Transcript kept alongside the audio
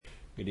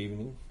Good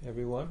evening,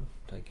 everyone.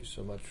 Thank you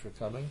so much for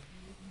coming.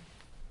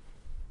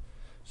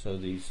 So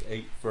these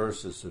 8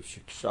 verses of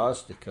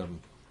Shikshastakam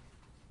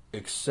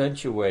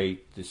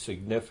accentuate the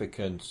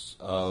significance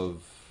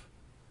of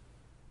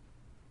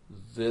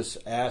this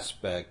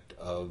aspect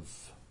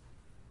of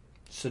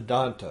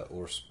Siddhanta,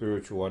 or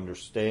spiritual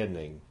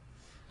understanding,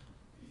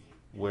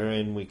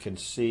 wherein we can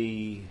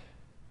see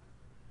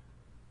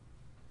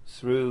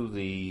through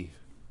the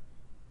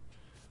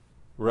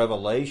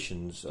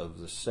revelations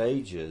of the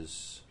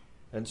sages,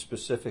 and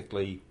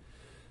specifically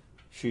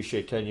Sri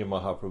Chaitanya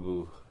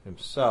Mahaprabhu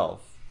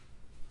himself,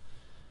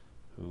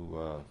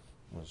 who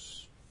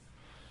was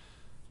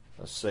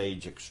a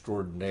sage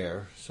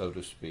extraordinaire, so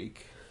to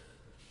speak,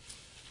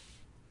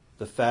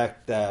 the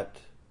fact that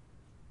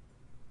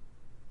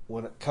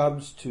when it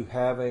comes to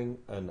having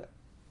a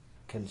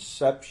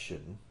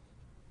conception,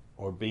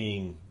 or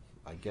being,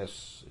 I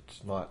guess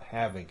it's not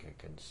having a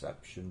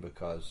conception,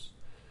 because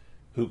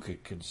who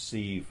could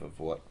conceive of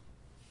what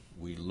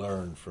we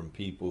learn from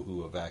people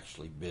who have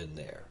actually been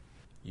there?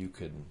 You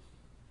can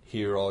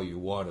hear all you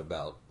want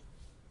about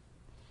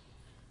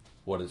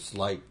what it's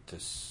like to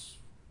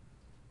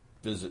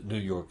visit New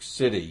York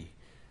City,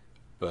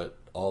 but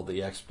all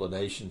the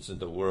explanations in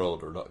the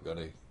world are not going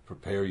to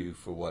prepare you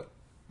for what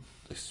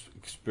this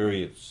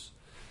experience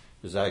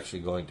is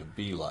actually going to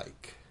be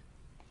like.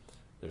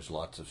 There's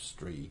lots of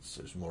streets,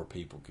 there's more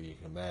people than you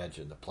can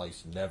imagine, the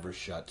place never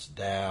shuts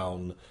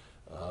down.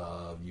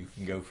 You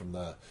can go from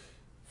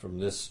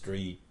this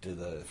street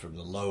to from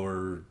the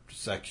lower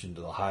section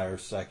to the higher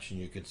section.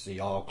 You can see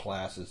all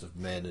classes of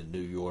men in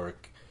New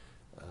York.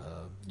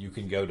 You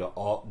can go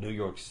to New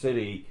York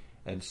City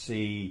and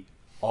see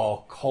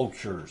all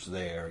cultures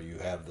there. You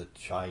have the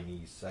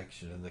Chinese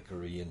section and the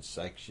Korean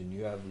section.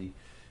 You have the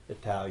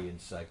Italian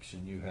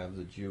section. You have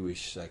the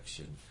Jewish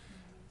section,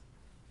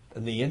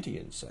 and the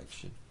Indian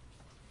section,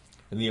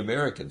 and the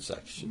American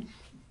section.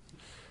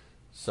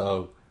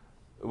 So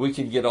we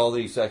can get all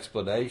these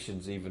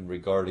explanations, even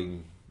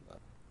regarding,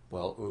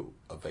 do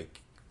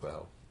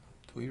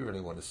we really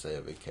want to say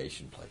a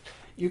vacation place?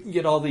 You can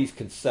get all these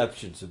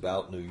conceptions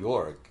about New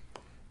York.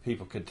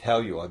 People can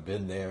tell you, I've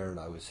been there, and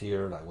I was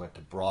here, and I went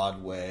to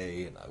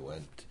Broadway, and I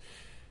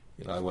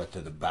went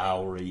to the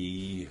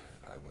Bowery,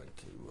 I went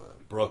to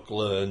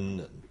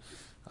Brooklyn, and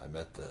I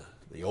met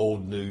the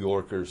old New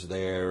Yorkers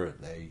there, and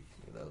they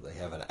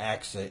have an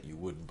accent you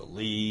wouldn't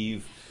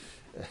believe.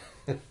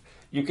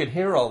 You can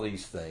hear all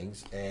these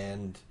things,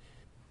 and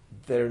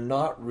they're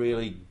not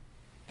really.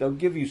 They'll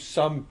give you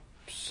some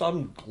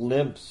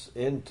glimpse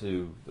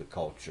into the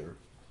culture,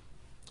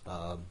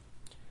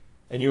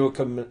 and you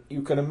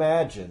can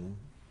imagine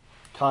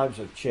times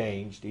have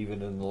changed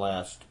even in the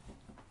last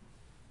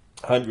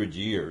 100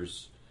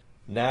 years.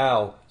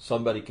 Now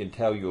somebody can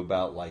tell you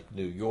about, like,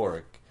 New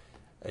York,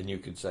 and you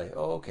can say,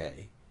 "Oh,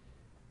 okay."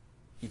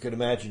 You can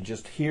imagine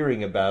just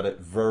hearing about it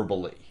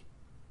verbally.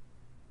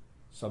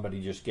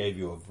 Somebody just gave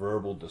you a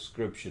verbal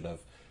description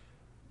of,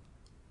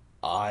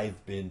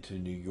 I've been to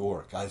New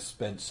York. I've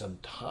spent some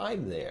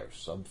time there,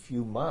 some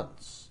few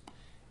months,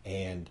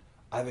 and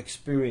I've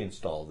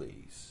experienced all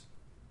these.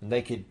 And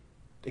they could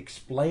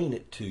explain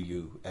it to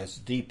you as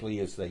deeply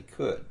as they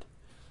could.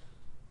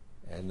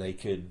 And they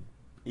could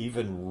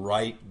even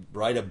write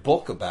a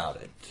book about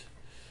it.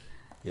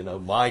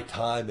 My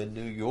time in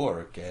New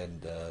York,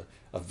 and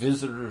a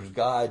visitor's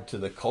guide to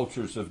the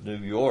cultures of New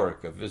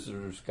York, a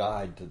visitor's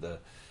guide to the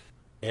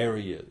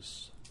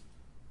areas.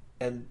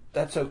 And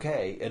that's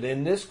okay. And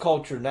in this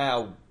culture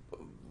now,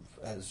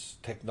 as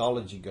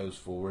technology goes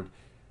forward,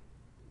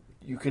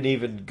 you can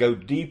even go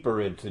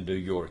deeper into New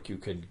York. You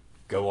can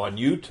go on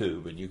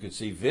YouTube and you can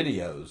see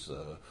videos.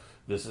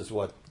 This is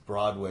what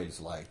Broadway's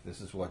like. This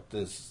is what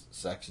this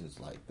section's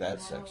like. That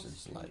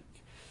section's like.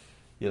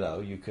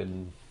 You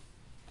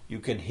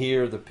can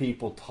hear the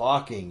people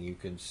talking. You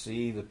can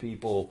see the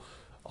people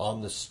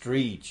on the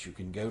streets. You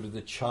can go to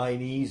the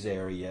Chinese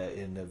area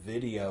in a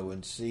video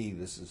and see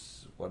this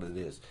is what it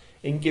is,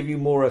 and give you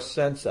more a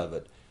sense of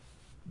it.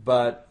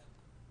 But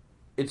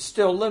it's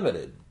still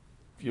limited.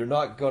 You're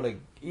not going to,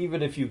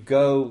 even if you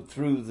go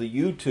through the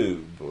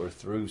YouTube or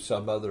through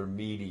some other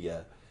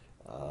media,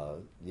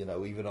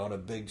 even on a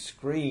big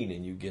screen,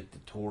 and you get the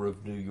tour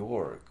of New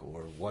York,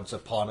 or Once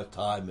Upon a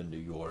Time in New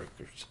York,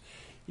 or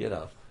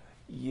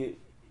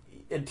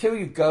until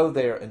you go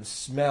there and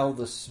smell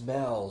the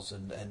smells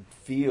and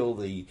feel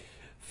the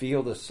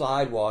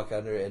sidewalk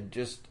under, and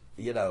just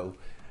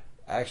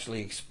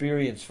actually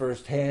experience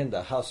firsthand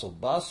the hustle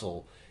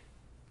bustle.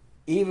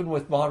 Even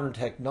with modern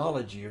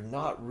technology, you're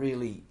not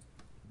really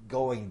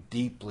going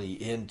deeply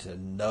into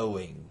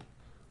knowing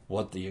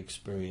what the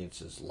experience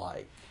is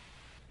like.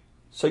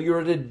 So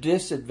you're at a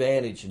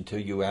disadvantage until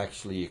you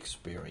actually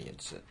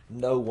experience it.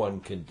 No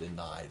one can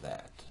deny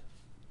that.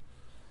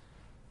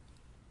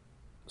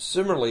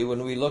 Similarly,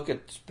 when we look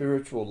at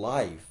spiritual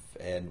life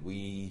and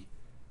we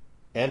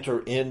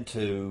enter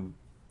into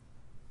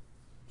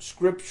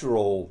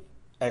scriptural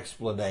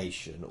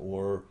explanation,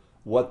 or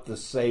what the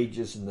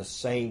sages and the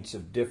saints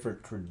of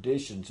different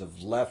traditions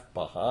have left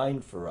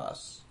behind for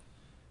us,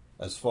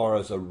 as far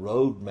as a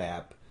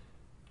roadmap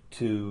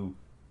to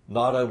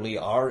not only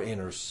our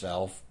inner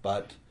self,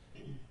 but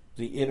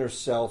the inner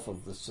self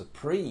of the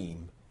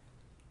Supreme,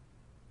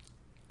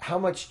 how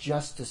much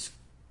justice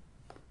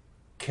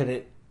can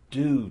it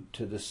do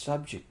to the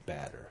subject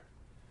matter?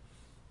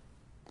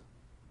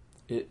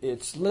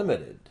 It's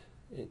limited.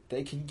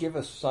 They can give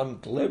us some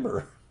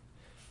glimmer,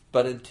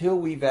 but until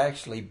we've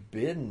actually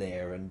been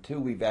there, until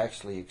we've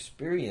actually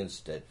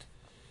experienced it,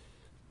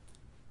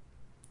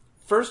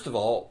 first of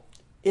all,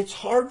 it's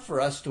hard for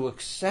us to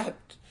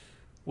accept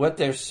what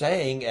they're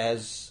saying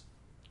as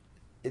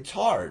it's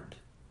hard.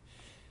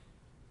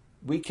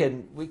 We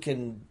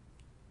can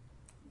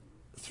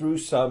through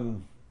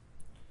some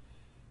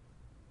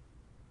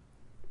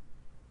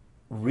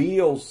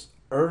real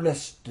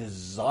earnest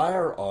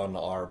desire on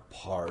our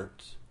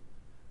part,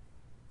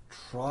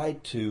 try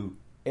to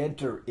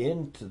enter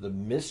into the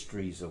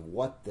mysteries of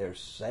what they're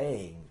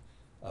saying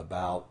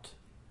about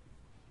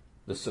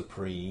the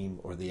Supreme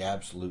or the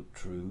Absolute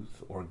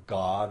Truth or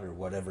God or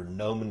whatever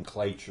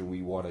nomenclature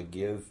we want to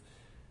give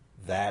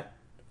that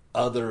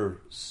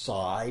other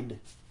side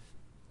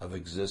of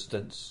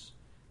existence,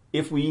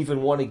 if we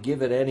even want to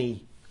give it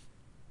any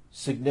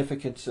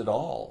significance at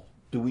all.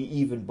 Do we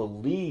even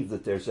believe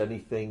that there's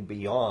anything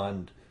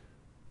beyond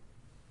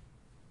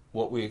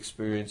what we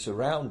experience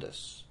around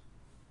us?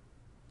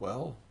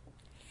 Well,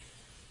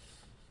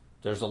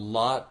 there's a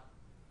lot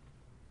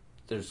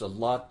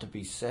to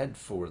be said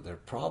for there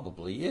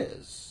probably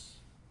is.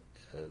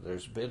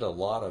 There's been a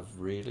lot of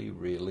really,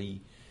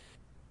 really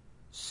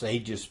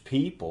sageous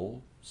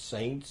people,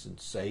 saints and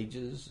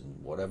sages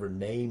and whatever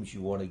names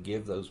you want to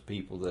give those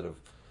people that have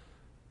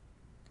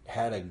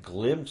had a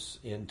glimpse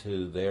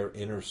into their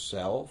inner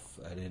self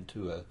and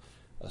into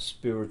a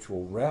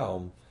spiritual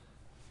realm.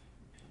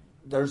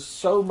 There's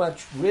so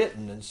much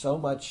written and so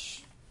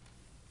much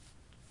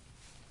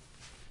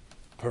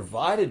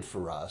provided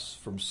for us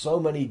from so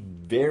many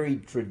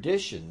varied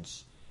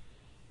traditions.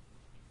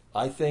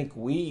 I think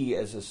we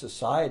as a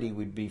society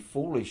would be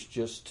foolish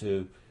just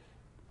to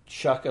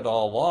chuck it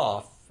all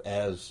off,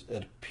 as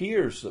it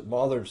appears that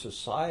modern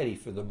society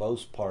for the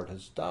most part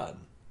has done.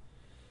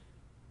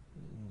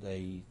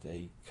 They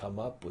come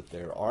up with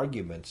their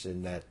arguments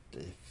in that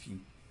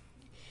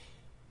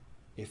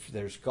if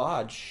there's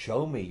God,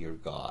 show me your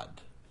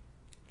God.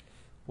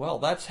 Well,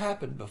 that's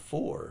happened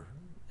before,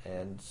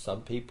 and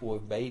some people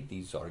have made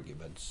these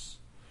arguments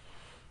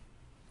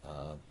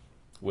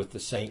with the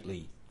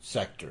saintly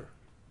sector,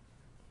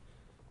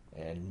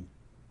 and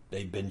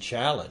they've been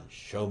challenged.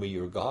 Show me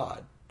your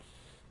God.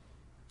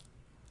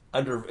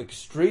 Under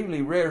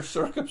extremely rare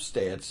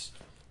circumstance,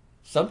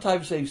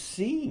 sometimes they've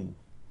seen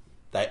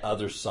that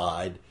other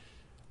side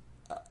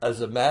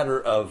as a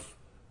matter of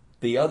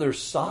the other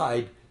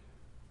side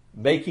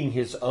making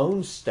his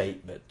own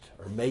statement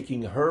or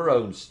making her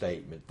own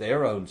statement,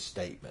 their own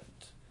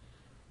statement.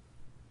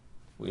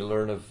 We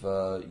learn of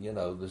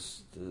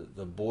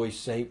the boy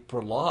Saint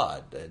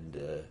Prahlad,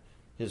 and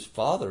his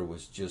father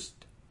was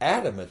just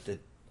adamant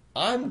that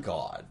I'm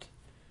God.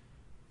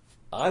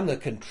 I'm the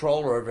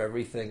controller of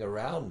everything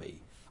around me.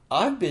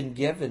 I've been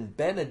given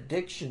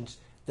benedictions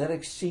that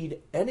exceed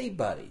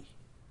anybody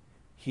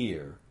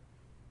here.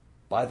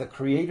 By the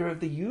creator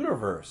of the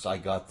universe, I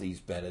got these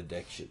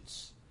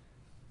benedictions.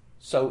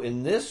 So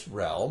in this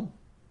realm,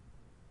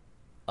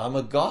 I'm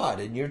a God,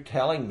 and you're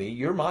telling me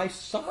you're my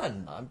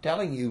son. I'm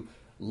telling you,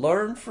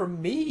 learn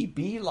from me,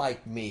 be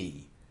like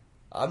me.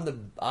 I'm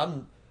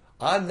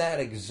that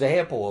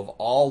example of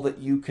all that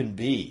you can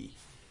be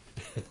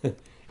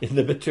in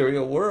the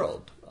material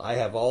world. I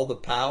have all the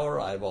power,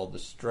 I have all the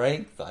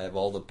strength, I have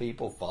all the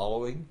people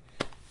following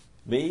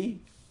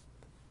me.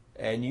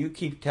 And you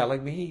keep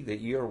telling me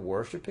that you're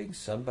worshiping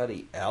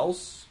somebody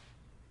else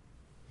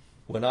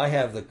when I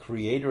have the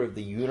creator of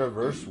the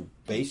universe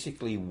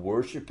basically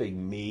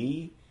worshiping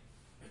me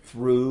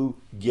through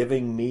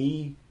giving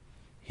me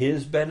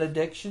his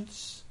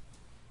benedictions?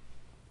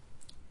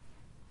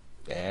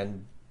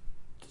 And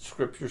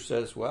Scripture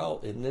says,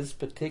 well, in this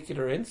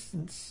particular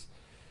instance,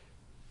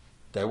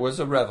 there was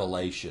a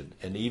revelation,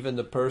 and even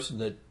the person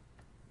that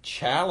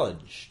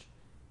challenged,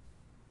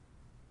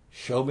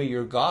 show me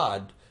your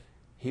God,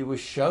 he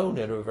was shown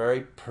in a very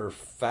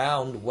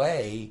profound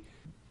way.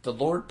 The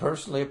Lord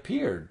personally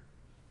appeared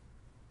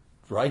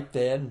right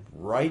then,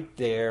 right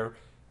there,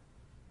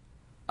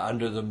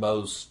 under the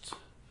most...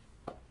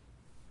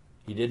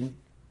 He didn't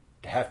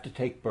have to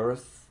take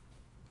birth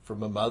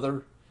from a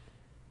mother.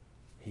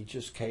 He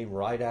just came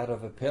right out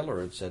of a pillar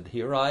and said,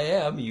 here I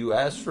am, you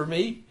asked for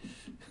me?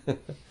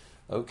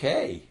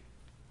 Okay.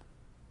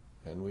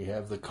 And we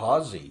have the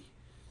Qazi.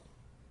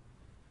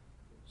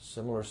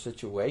 Similar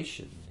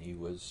situation. He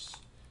was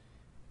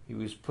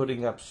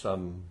putting up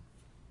some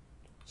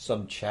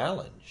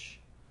challenge.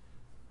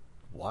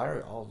 Why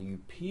are all you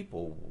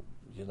people,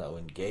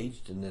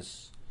 engaged in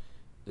this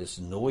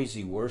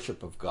noisy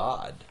worship of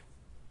God?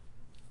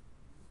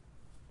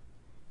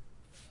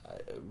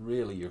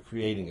 Really, you're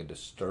creating a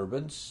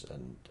disturbance,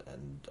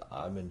 and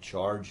I'm in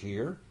charge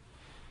here,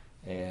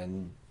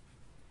 and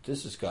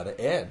this has got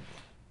to end.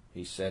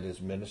 He sent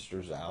his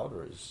ministers out,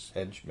 or his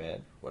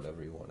henchmen,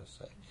 whatever you want to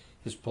say,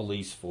 his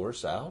police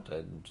force out,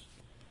 and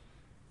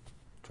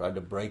tried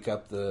to break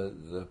up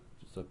the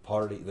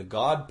party, the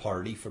God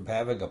party, from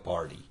having a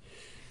party.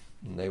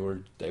 And they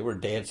were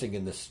dancing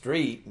in the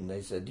street, and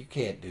they said, "You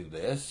can't do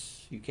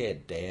this. You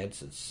can't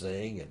dance and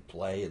sing and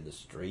play in the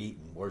street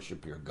and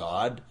worship your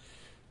God.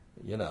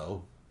 You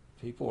know,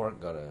 people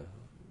aren't gonna.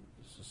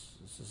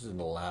 This isn't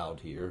allowed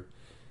here."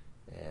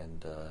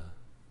 And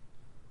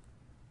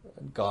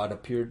God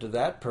appeared to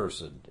that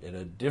person in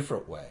a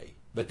different way,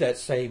 but that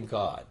same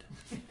God,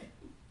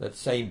 that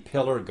same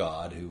pillar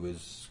God, who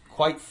is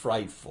quite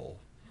frightful.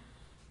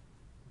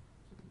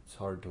 It's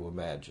hard to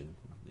imagine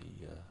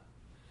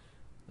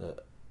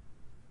the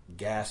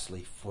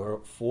ghastly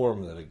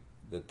form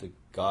that the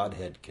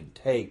Godhead can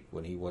take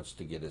when he wants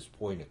to get his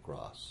point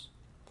across.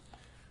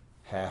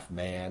 Half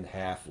man,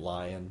 half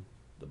lion.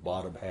 The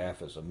bottom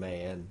half is a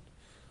man,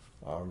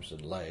 arms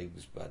and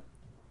legs, but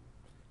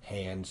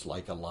hands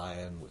like a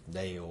lion with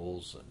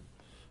nails, and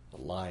a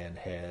lion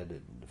head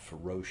and a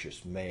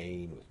ferocious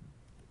mane.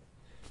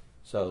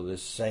 So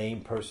this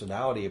same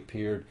personality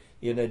appeared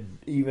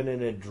even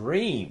in a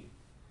dream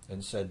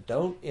and said,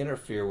 "Don't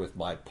interfere with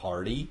my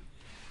party.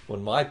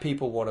 When my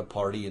people want to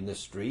party in the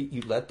street,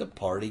 you let the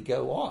party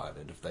go on.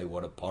 And if they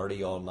want to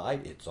party all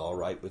night, it's all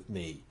right with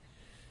me.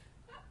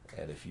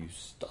 And if you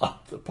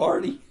stop the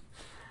party,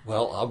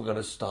 well, I'm going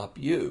to stop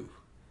you."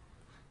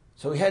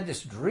 So he had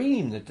this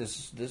dream, that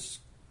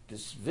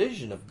this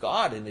vision of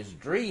God in his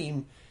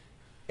dream,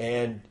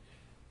 and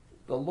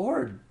the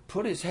Lord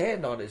put his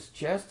hand on his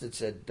chest and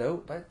said,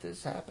 "Don't let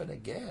this happen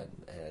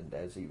again." And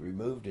as he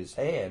removed his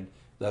hand,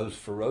 those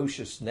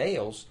ferocious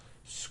nails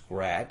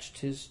scratched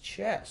his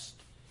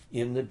chest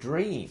in the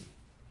dream.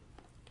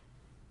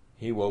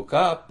 He woke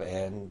up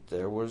and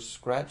there was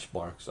scratch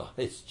marks on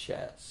his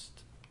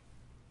chest.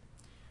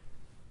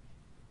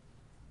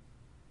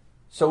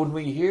 So when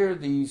we hear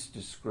these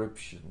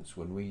descriptions,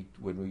 when we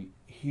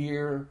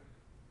hear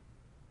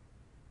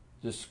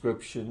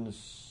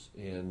descriptions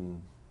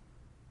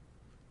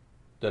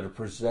that are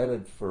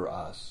presented for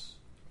us,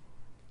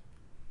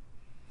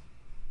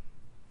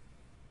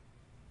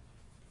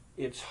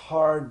 it's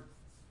hard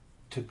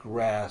to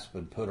grasp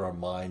and put our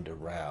mind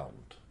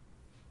around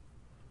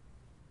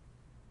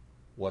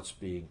what's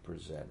being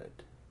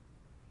presented.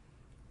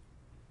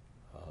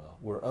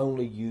 We're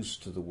only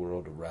used to the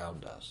world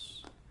around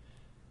us.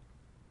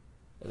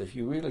 And if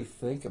you really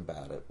think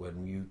about it,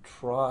 when you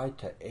try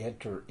to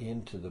enter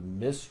into the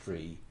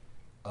mystery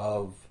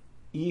of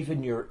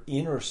even your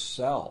inner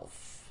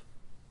self,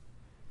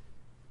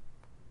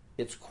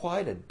 it's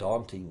quite a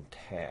daunting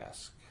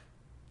task.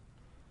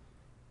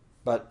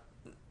 But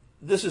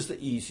this is the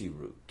easy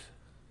route.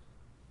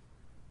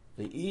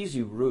 The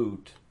easy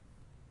route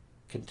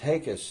can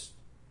take us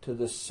to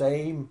the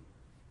same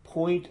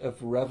point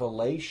of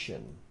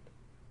revelation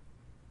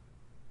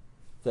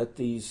that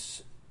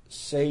these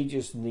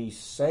sages and these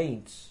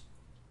saints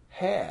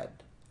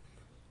had.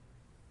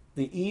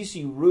 The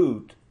easy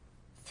route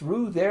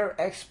through their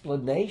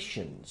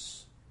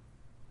explanations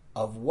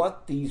of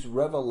what these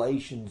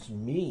revelations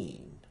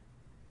mean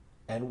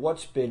and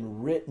what's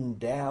been written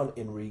down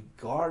in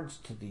regards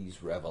to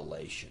these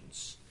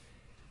revelations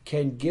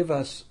can give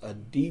us a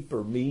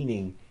deeper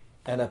meaning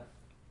and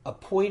a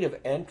point of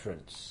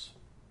entrance.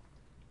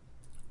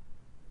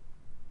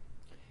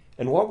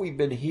 And what we've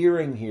been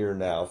hearing here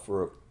now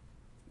for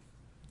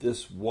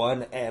this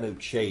one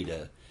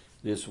anucheta,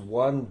 this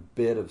one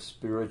bit of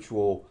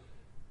spiritual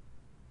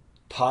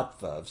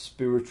tattva, of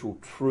spiritual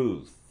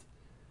truth,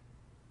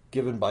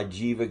 given by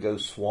Jiva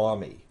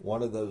Goswami,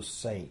 one of those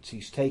saints.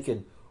 He's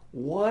taken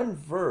one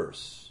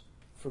verse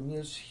from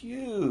this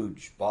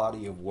huge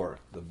body of work,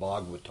 the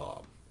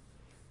Bhagavatam,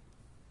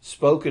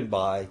 spoken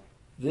by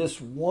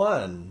this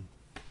one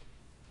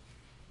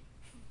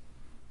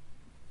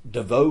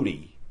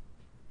devotee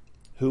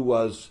who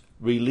was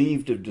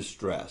relieved of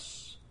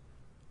distress,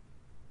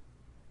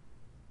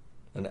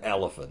 an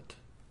elephant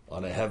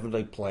on a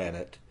heavenly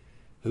planet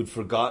who'd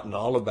forgotten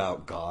all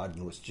about God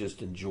and was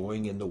just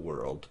enjoying in the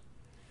world.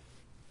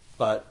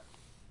 But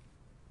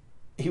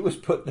he was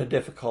put in a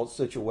difficult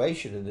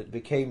situation, and it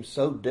became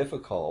so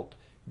difficult,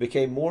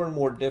 became more and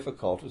more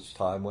difficult as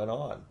time went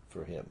on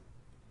for him.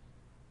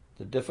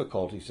 The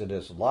difficulties in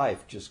his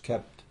life just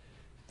kept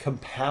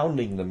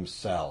compounding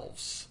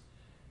themselves.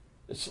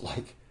 It's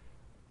like,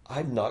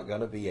 I'm not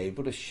going to be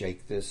able to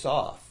shake this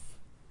off.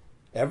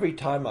 Every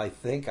time I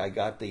think I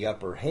got the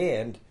upper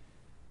hand,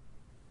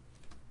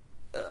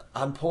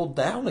 I'm pulled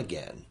down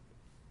again.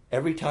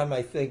 Every time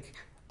I think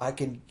I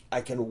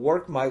can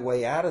work my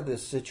way out of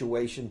this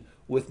situation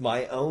with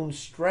my own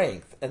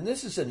strength. And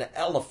this is an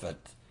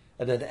elephant,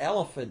 and an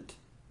elephant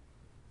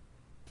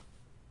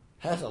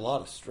has a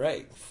lot of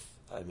strength.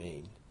 I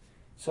mean,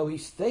 so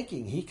he's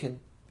thinking he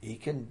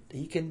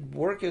can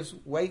work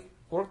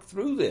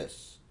through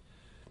this.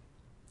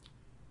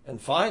 And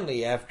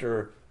finally,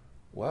 after,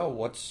 well,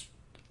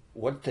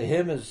 what to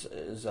him is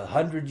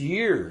 100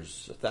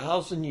 years,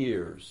 1,000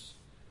 years.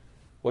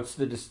 What's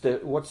the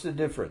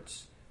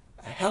difference?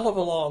 a hell of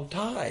a long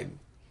time.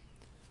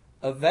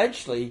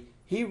 Eventually,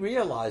 he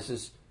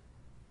realizes,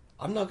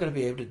 I'm not going to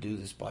be able to do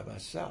this by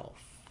myself.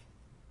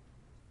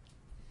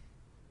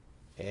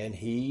 And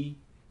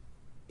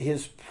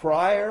his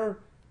prior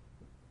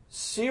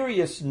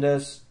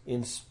seriousness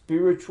in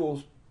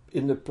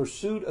the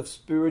pursuit of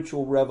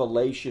spiritual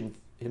revelation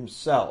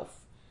himself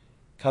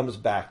comes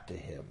back to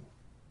him.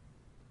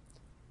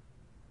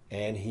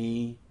 And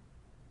he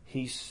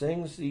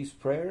sings these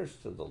prayers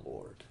to the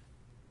Lord.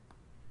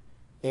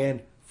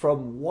 And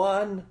from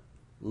one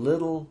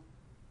little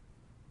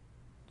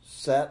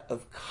set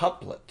of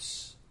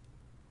couplets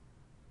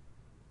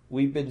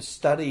we've been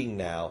studying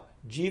now,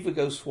 Jiva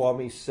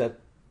Goswami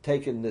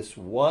taken this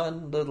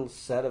one little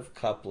set of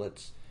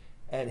couplets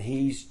and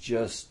he's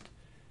just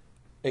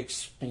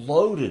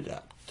exploded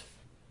up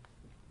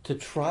to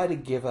try to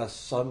give us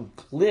some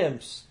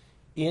glimpse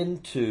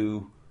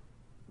into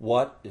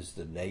what is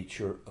the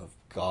nature of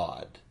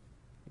God.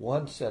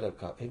 One set of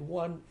couplets, in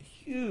one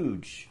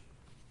huge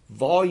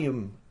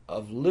volume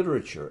of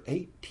literature,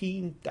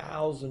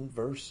 18,000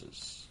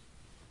 verses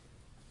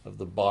of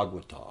the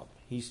Bhagavatam.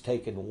 He's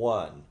taken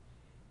one,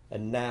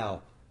 and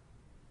now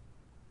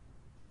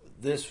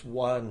this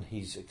one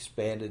he's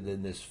expanded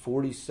in this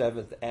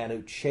 47th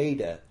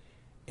Anucheda,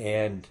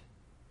 and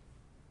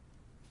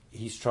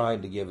he's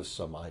trying to give us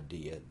some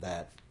idea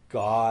that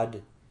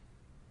God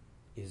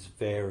is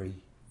very,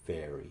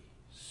 very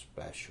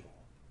special.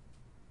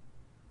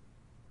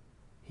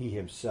 He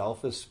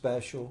himself is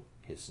special.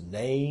 His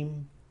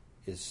name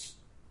is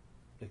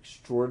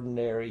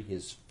extraordinary.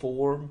 His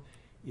form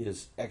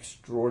is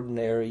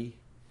extraordinary.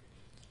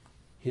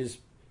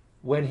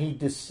 When he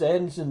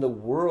descends in the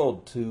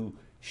world to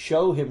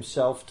show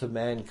himself to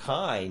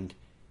mankind,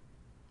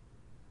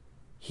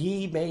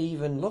 he may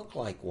even look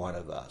like one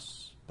of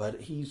us,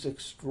 but he's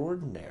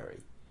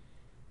extraordinary.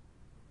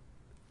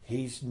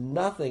 He's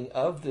nothing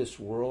of this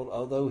world,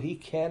 although he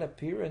can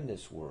appear in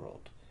this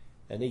world,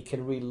 and he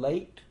can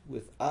relate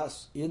with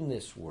us in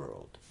this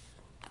world.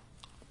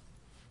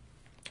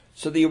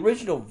 So the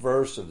original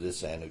verse of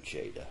this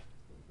Anucheda,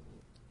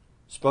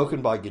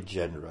 spoken by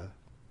Gajendra,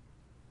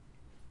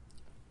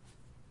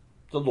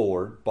 the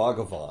Lord,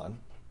 Bhagavan,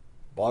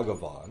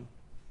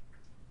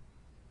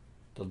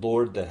 the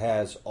Lord that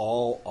has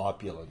all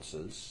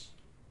opulences,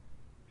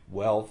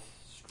 wealth,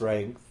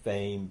 strength,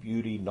 fame,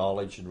 beauty,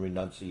 knowledge, and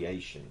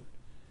renunciation.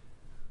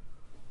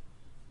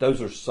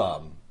 Those are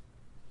some.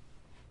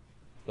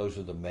 Those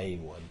are the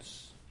main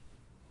ones.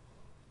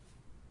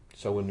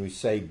 So when we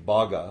say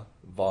Bhaga,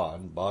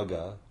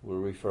 we're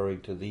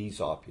referring to these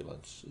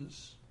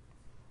opulences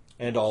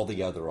and all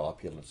the other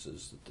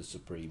opulences that the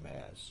Supreme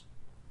has.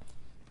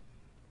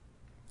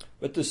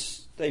 But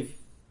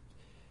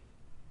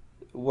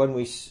when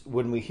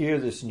we hear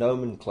this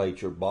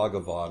nomenclature,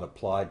 Bhagavan,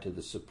 applied to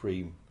the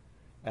Supreme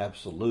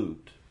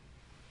Absolute,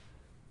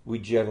 we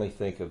generally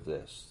think of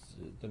this: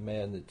 the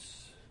man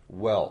that's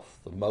wealth,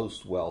 the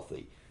most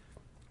wealthy.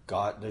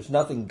 God, there's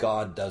nothing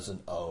God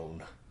doesn't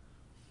own.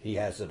 He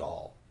has it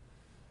all.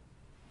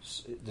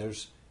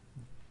 There's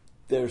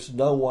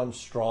no one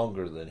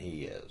stronger than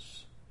he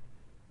is.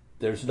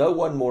 There's no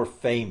one more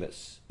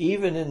famous.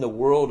 Even in the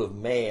world of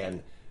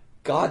man,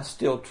 God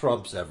still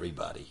trumps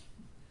everybody.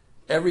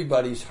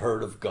 Everybody's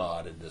heard of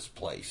God in this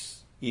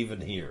place,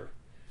 even here.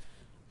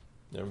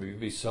 There may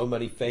be so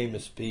many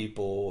famous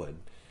people,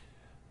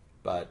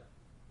 but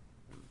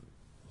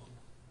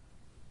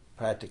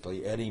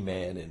practically any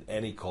man in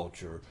any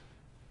culture,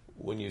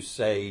 when you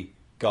say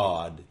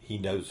God, he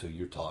knows who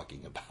you're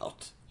talking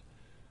about.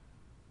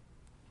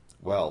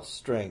 Wealth,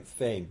 strength,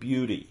 fame,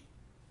 beauty.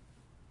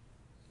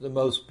 The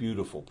most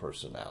beautiful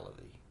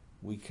personality.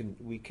 We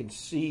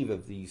conceive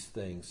of these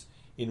things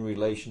in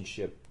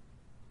relationship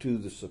to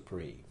the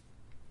Supreme.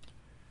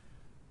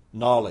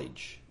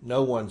 Knowledge.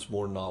 No one's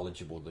more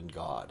knowledgeable than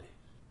God.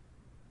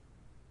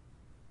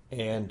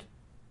 And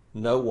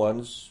no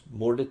one's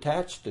more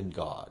detached than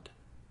God.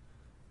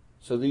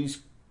 So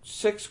these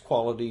 6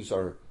 qualities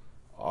are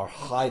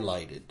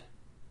highlighted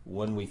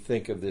when we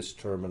think of this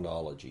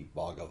terminology,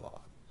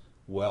 Bhagavan.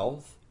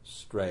 Wealth,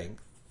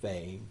 strength,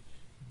 fame,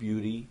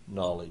 beauty,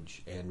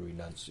 knowledge, and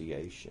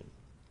renunciation.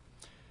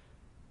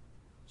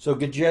 So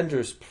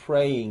Gajendra's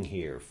praying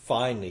here.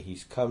 Finally,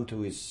 he's come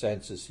to his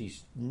senses. He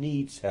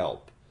needs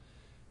help.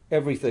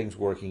 Everything's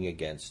working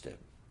against him.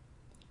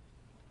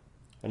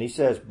 And he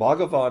says,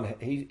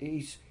 Bhagavan,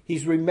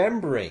 he's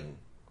remembering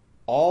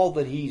all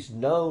that he's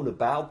known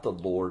about the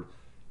Lord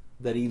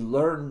that he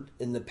learned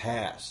in the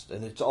past.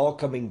 And it's all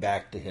coming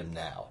back to him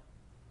now.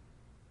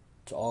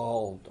 It's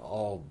all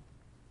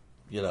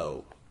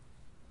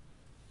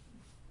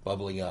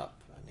bubbling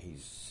up. And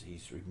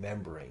he's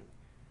remembering.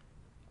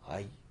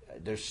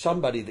 There's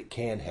somebody that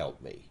can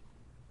help me.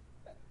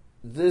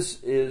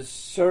 This is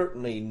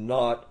certainly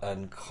not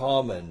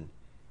uncommon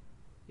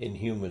in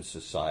human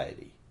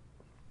society.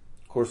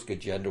 Of course,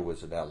 Gajendra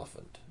was an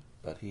elephant,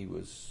 but he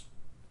was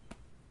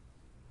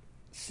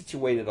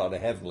situated on a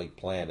heavenly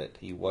planet.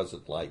 He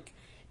wasn't like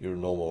your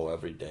normal,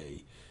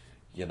 everyday,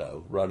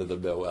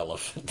 run-of-the-mill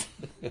elephant.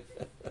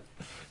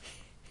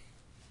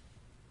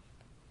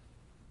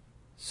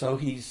 So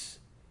these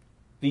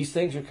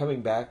things are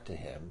coming back to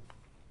him.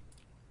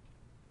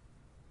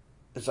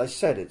 As I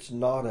said, it's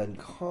not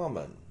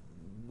uncommon.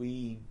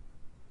 We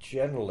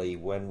generally,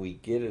 when we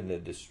get in a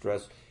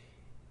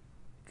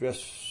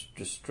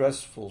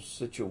distressful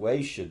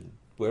situation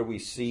where we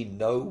see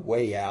no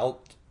way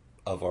out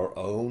of our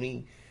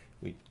own,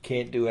 we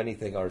can't do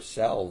anything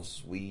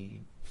ourselves, we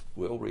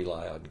will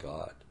rely on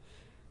God.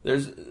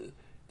 There's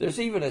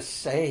even a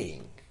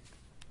saying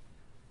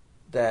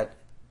that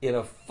in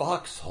a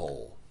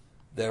foxhole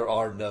there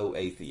are no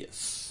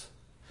atheists.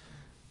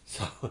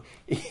 So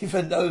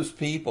even those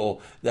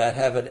people that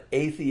have an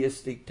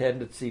atheistic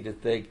tendency to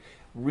think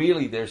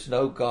really there's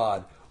no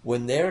God,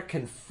 when they're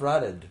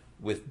confronted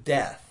with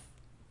death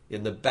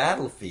in the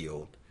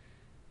battlefield,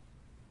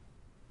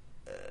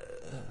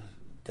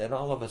 then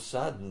all of a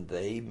sudden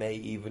they may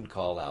even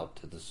call out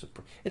to the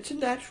Supreme. It's a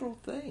natural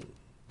thing.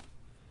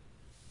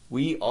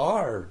 We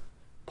are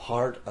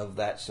part of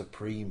that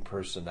Supreme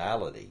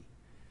Personality,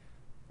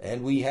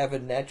 and we have a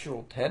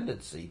natural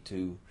tendency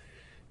to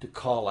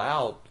call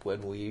out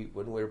when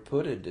we're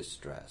put in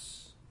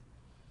distress.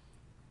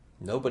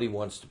 Nobody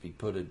wants to be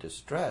put in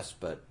distress,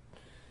 but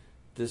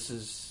this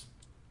is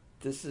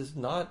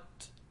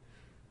not,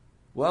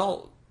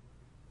 well,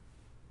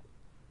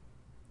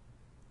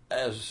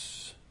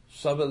 as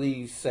some of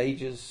these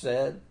sages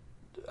said,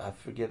 I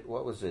forget,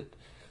 what was it,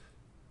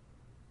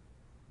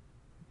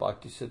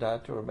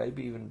 Bhaktisiddhanta or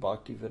maybe even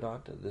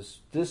Bhaktivedanta,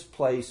 this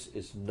place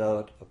is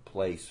not a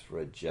place for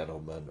a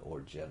gentleman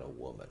or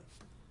gentlewoman.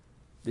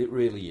 It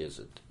really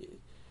isn't.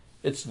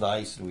 It's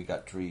nice, and we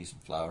got trees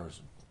and flowers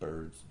and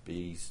birds, and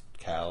bees,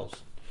 cows.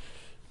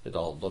 It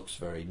all looks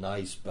very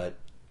nice, but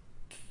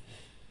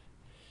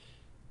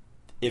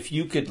if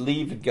you could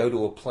leave and go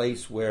to a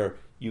place where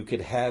you could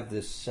have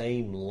this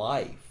same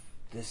life,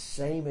 this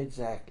same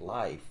exact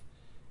life,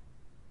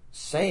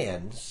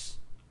 sans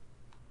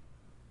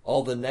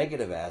all the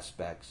negative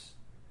aspects,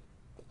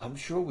 I'm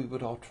sure we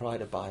would all try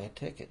to buy a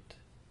ticket.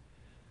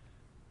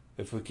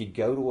 If we could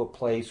go to a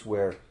place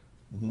where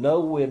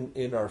no one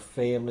in our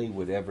family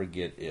would ever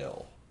get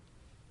ill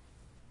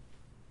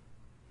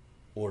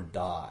or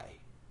die.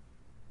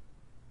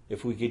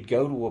 If we could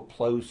go to a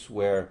place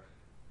where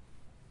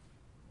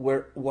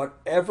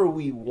whatever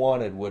we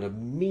wanted would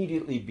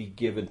immediately be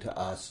given to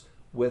us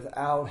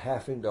without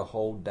having to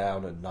hold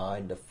down a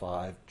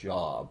 9-to-5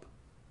 job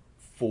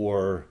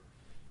for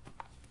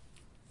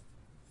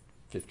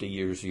 50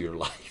 years of your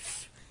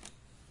life.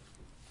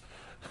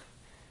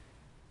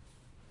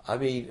 I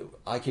mean,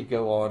 I could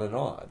go on and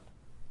on.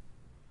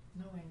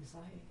 No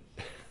anxiety.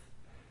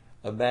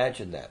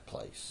 Imagine that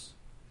place.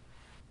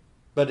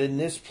 But in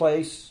this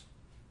place,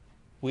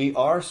 we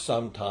are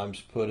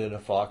sometimes put in a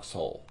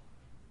foxhole.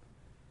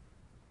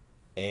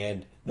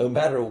 And no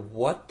matter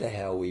what the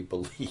hell we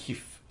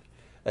believe,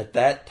 at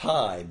that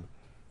time,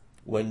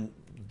 when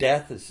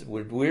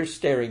we're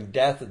staring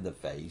death in the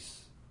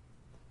face,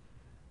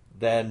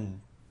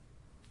 then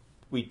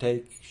we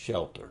take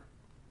shelter.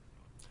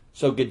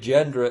 So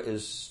Gajendra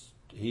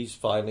he's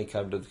finally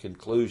come to the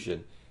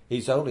conclusion.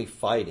 He's only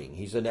fighting.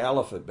 He's an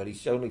elephant, but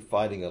he's only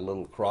fighting a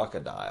little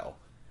crocodile.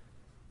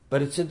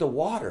 But it's in the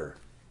water.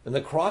 And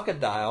the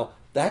crocodile,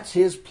 that's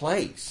his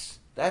place.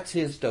 That's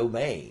his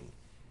domain.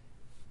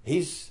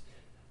 The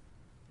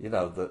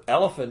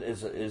elephant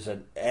is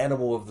an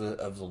animal of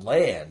the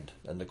land,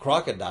 and the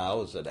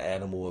crocodile is an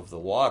animal of the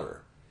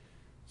water.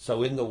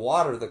 So in the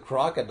water, the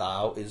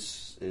crocodile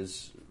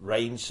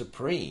reigns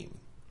supreme.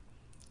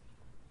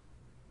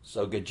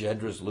 So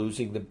Gajendra's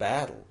losing the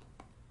battle.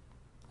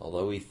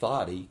 Although he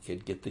thought he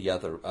could get the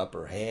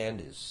upper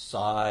hand, his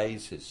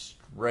size, his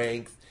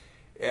strength.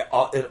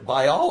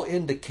 By all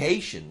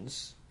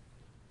indications,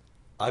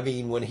 I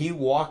mean, when he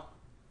walked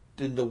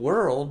in the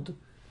world,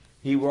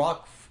 he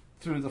walked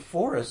through the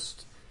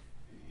forest,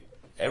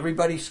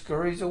 everybody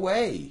scurries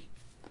away.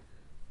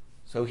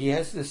 So he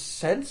has this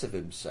sense of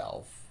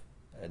himself,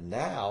 and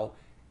now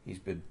he's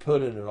been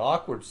put in an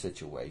awkward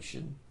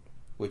situation,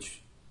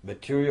 which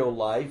material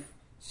life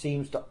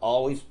seems to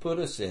always put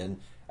us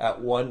in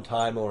at one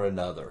time or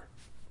another.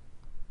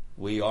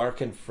 We are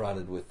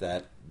confronted with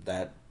that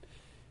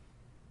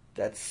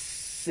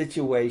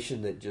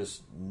situation that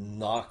just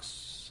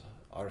knocks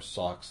our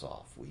socks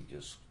off.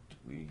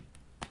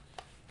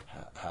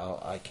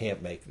 I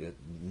can't make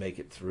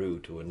it through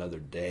to another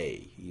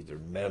day, either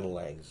mental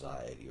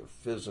anxiety or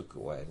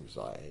physical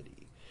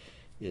anxiety.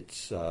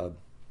 It's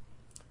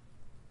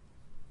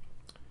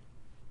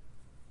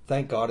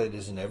thank God it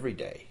isn't every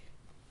day.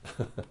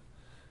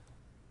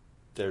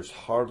 There's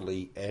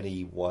hardly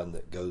anyone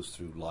that goes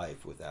through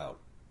life without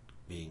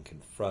being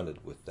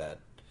confronted with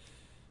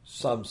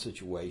some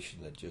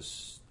situation that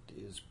just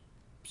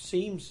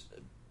seems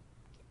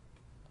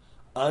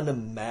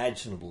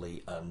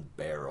unimaginably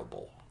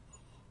unbearable.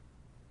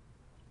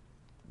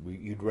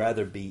 You'd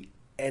rather be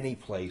any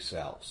place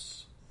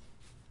else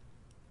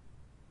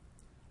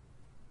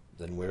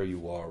than where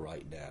you are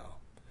right now.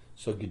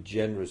 So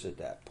Gajendra's at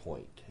that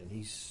point, and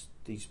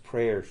these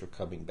prayers are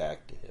coming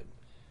back to him.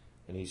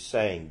 And he's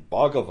saying,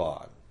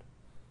 Bhagavan,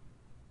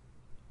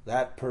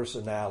 that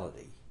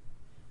personality.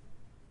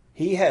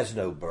 He has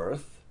no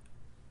birth,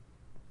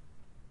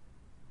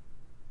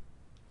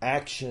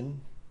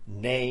 action,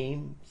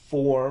 name,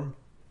 form,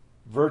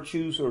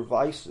 virtues or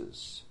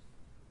vices.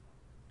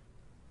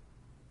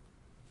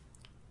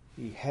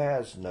 He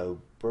has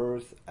no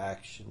birth,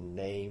 action,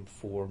 name,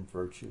 form,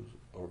 virtues,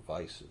 or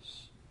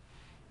vices.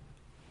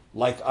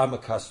 Like I'm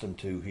accustomed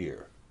to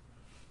here.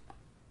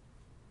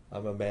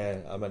 I'm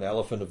an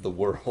elephant of the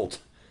world,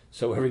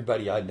 so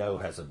everybody I know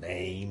has a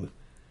name.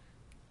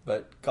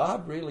 But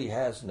God really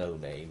has no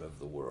name of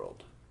the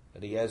world,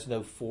 and He has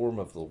no form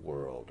of the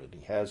world, and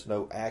He has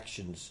no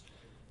actions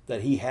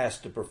that He has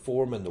to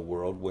perform in the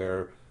world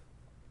where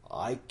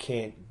I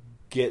can't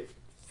get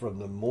from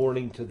the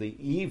morning to the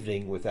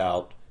evening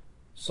without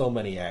so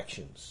many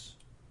actions.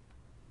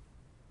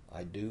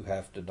 I do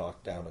have to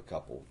knock down a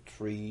couple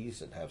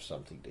trees and have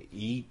something to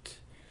eat,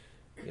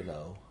 you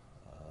know.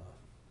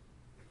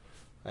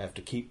 I have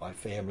to keep my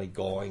family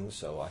going,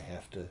 so I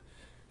have to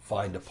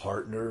find a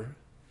partner.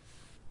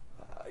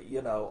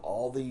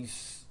 All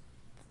these,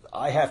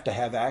 I have to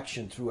have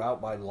action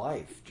throughout my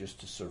life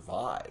just to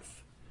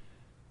survive.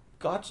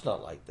 God's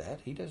not like that.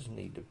 He doesn't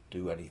need to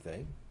do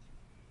anything.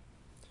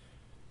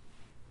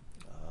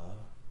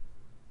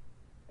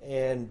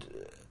 And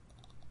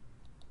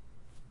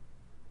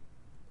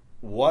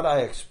what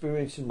I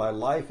experience in my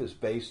life is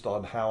based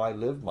on how I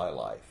live my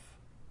life.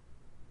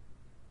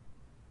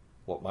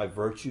 What my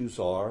virtues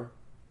are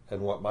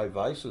and what my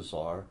vices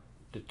are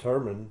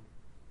determine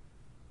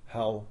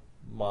how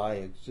my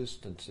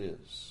existence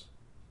is.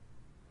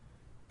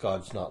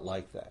 God's not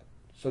like that.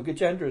 So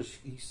Gajendra,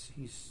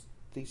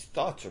 these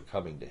thoughts are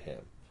coming to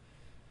him.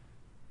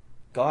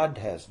 God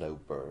has no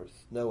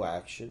birth, no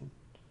action,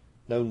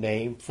 no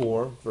name,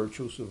 form,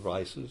 virtues, or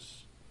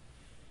vices.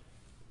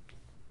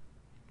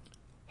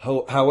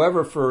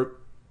 However, for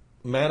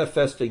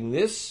manifesting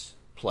this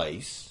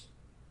place,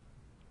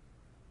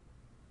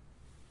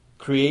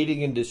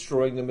 creating and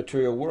destroying the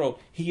material world,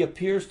 he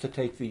appears to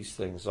take these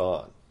things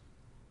on.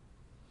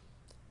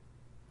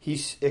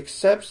 He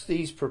accepts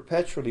these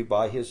perpetually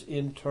by his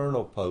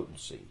internal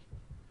potency,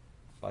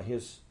 by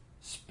his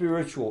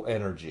spiritual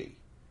energy,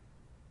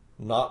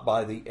 not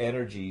by the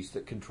energies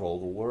that control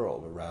the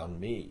world around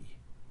me.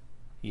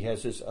 He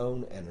has his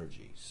own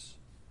energies.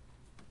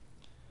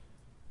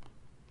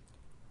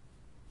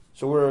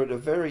 So we're at a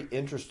very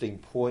interesting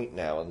point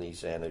now in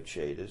these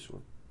Anuchetas. We're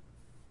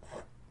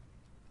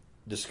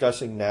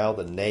discussing now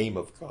the name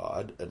of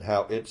God and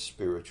how it's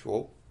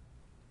spiritual.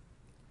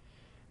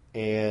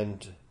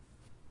 And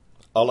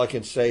all I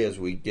can say as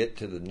we get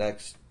to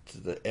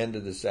the end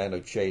of this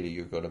Anucheta,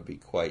 you're going to be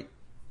quite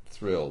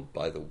thrilled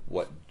by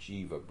what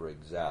Jiva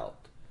brings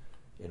out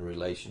in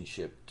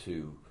relationship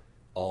to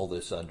all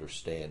this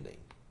understanding,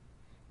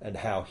 and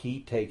how he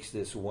takes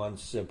this one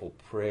simple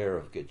prayer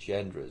of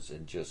Gajendra's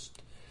and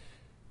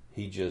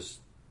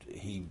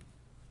he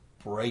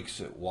breaks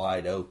it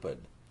wide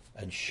open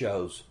and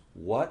shows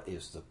what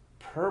is the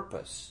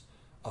purpose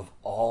of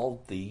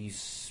all these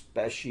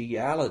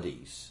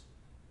specialities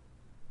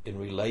in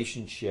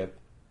relationship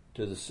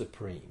to the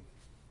Supreme,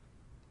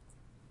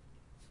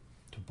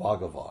 to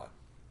Bhagavan.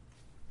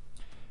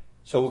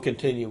 So we'll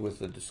continue with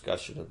the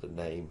discussion of the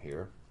name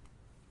here.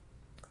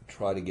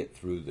 Try to get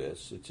through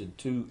this. It's in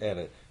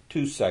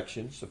two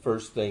sections. The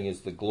first thing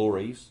is the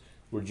glories.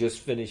 We're just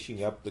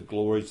finishing up the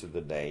glories of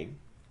the name.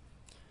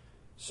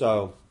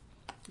 So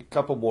a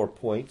couple more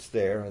points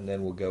there, and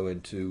then we'll go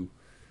into,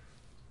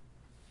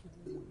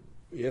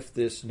 if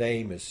this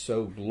name is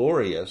so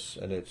glorious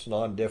and it's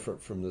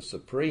non-different from the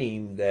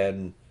Supreme,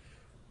 then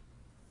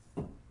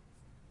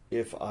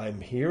if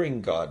I'm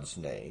hearing God's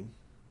name,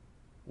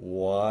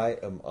 why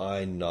am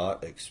I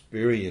not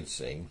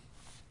experiencing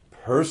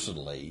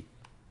personally,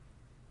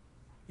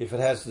 if it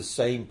has the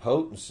same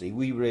potency?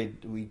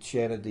 We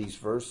chanted these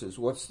verses.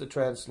 What's the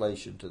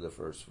translation to the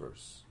first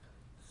verse?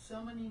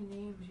 So many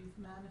names you've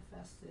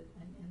manifested,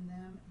 and in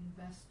them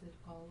invested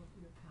all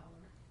of your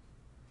power.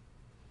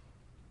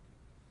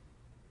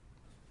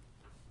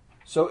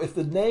 So if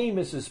the name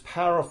is as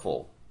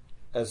powerful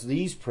as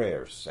these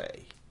prayers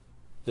say,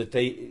 that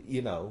they,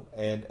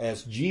 and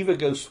as Jiva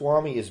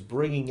Goswami is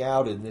bringing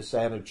out in this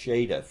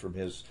Anucheta from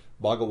his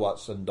Bhagavat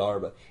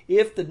Sandarbha,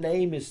 if the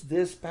name is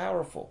this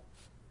powerful,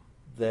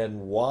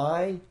 then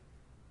why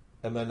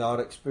am I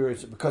not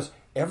experiencing it? Because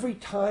every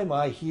time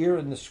I hear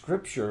in the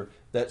scripture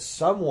that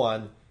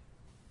someone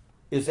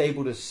is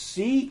able to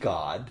see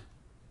God,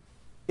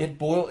 it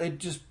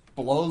just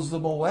blows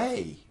them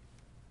away.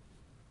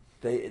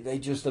 They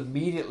just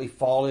immediately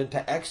fall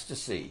into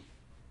ecstasy.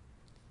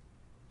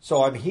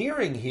 So I'm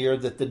hearing here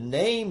that the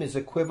name is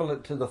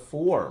equivalent to the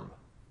form.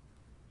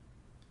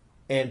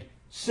 And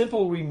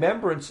simple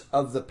remembrance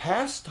of the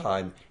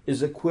pastime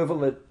is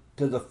equivalent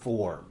to the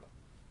form.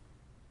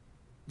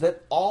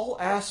 That all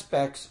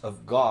aspects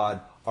of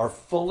God are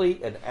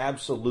fully and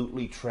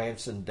absolutely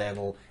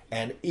transcendental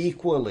and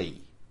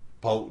equally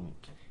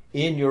potent.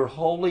 In your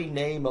holy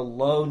name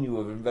alone you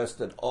have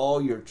invested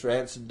all your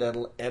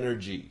transcendental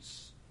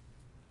energies.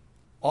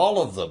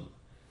 All of them.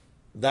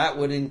 that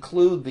would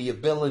include the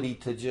ability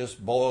to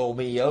just boil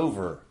me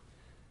over,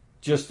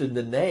 just in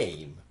the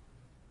name.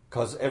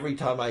 Because every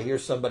time I hear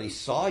somebody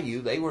saw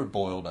you, they were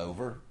boiled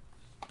over.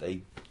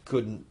 They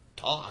couldn't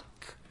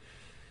talk.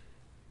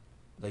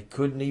 They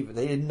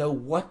didn't know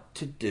what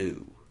to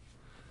do.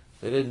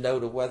 They didn't know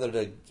whether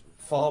to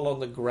fall on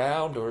the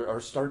ground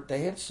or start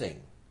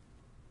dancing.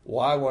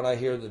 Why, when I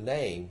hear the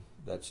name,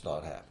 that's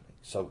not happening?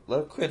 So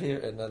let's quit here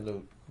and then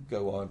we'll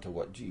go on to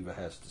what Jiva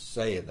has to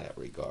say in that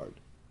regard.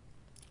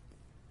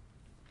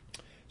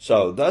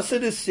 So, thus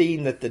it is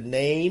seen that the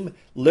name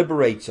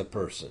liberates a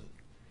person.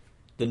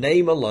 The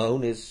name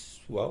alone is,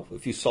 well,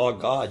 if you saw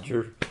God,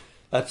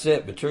 that's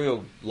it.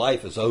 Material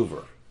life is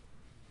over.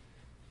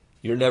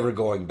 You're never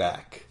going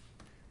back.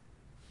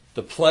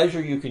 The pleasure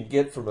you can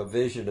get from a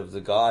vision of the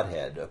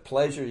Godhead, a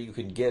pleasure you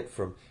can get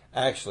from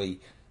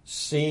actually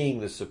seeing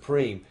the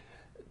Supreme,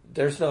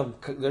 there's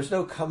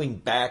no coming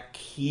back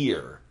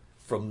here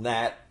from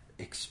that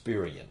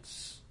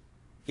experience.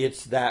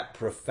 It's that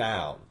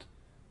profound.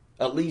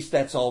 At least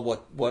that's all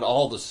what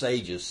all the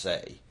sages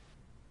say.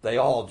 They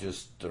all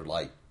just are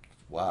like,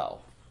 wow.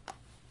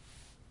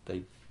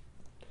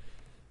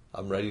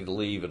 I'm ready to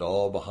leave it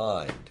all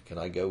behind. Can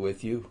I go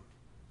with you?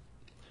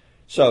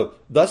 So,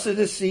 thus it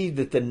is seen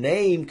that the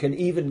name can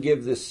even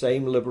give this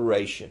same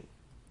liberation.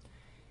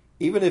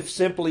 Even if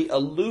simply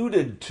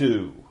alluded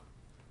to.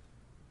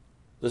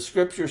 The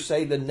scriptures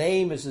say the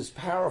name is as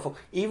powerful.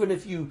 Even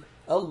if you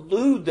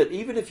allude that,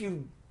 even if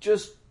you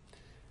just,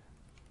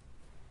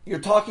 you're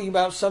talking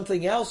about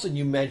something else and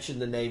you mention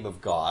the name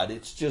of God,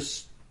 it's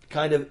just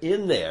kind of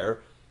in there.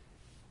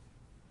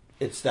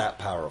 It's that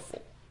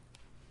powerful.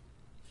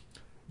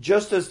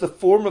 Just as the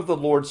form of the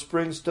Lord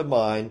springs to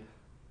mind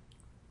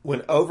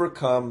when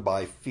overcome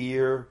by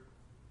fear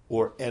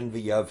or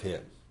envy of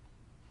him.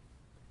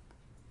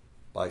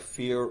 By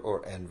fear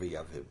or envy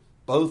of him.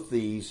 Both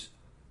these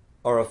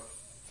are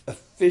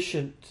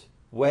efficient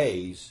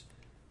ways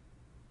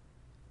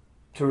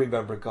to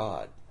remember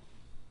God.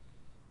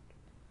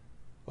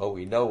 Well,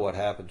 we know what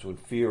happens when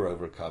fear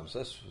overcomes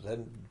us.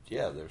 Then,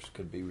 there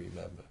could be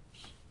remembrance.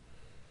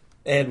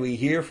 And we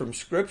hear from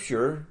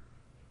Scripture,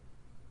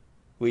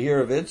 we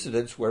hear of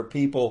incidents where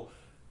people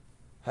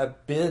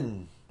have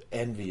been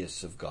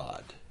envious of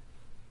God,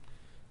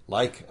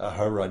 like a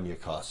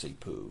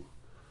Hiranyakasipu,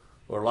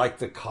 or like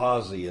the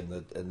Kazi in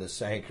the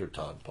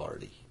Sankirtan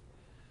party.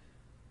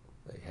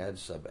 They had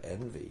some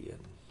envy,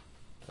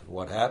 and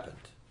what happened?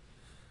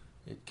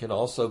 It can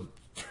also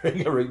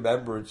bring a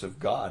remembrance of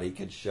God. He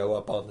can show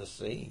up on the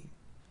scene.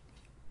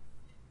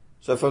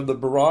 So from the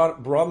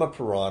Brahma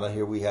Purana,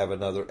 here we have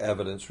another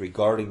evidence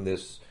regarding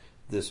this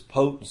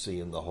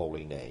potency in the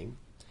holy name.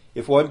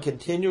 If one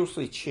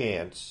continuously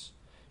chants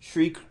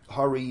Sri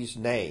Hari's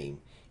name,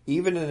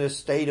 even in a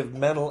state of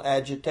mental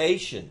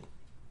agitation,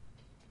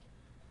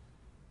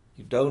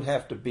 you don't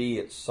have to be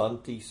at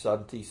Santi,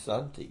 Santi,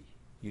 Santi.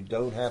 You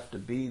don't have to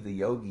be the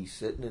yogi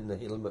sitting in the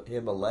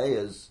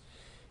Himalayas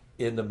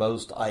in the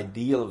most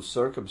ideal of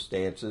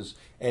circumstances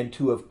and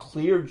to have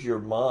cleared your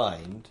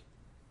mind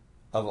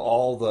of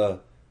all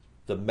the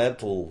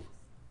mental,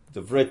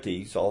 the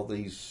vrittis,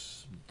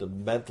 the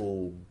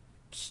mental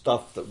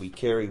stuff that we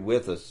carry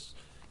with us,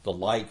 the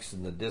likes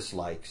and the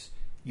dislikes.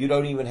 You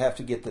don't even have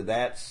to get to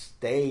that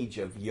stage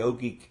of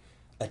yogic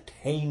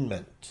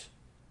attainment,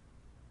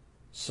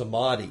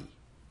 samadhi,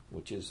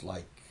 which is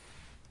like,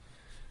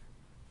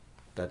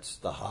 that's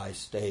the high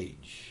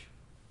stage.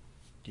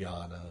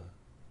 Dhyana,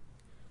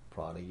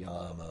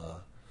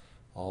 pranayama,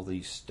 all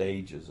these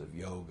stages of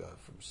yoga,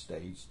 from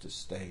stage to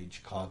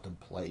stage,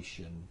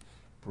 contemplation,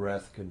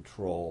 breath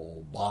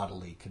control,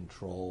 bodily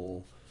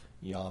control,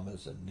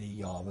 yamas and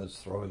niyamas,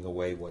 throwing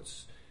away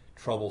what's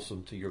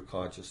troublesome to your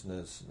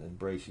consciousness and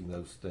embracing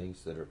those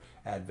things that are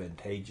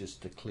advantageous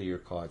to clear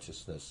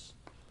consciousness.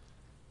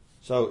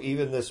 So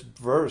even this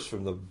verse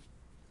from the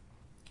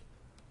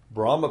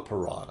Brahma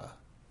Purana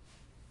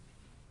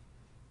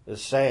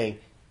is saying,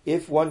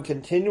 if one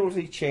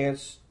continually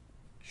chants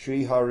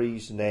Sri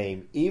Hari's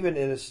name, even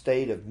in a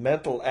state of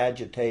mental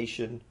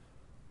agitation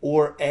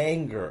or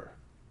anger,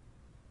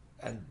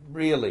 and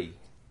really,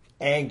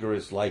 anger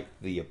is like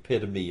the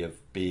epitome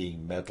of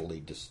being mentally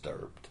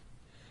disturbed.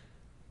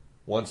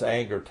 Once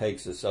anger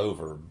takes us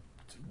over,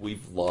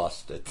 we've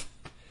lost it.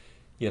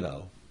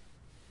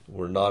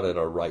 We're not at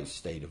our right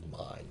state of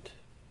mind.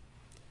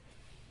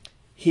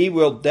 He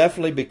will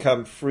definitely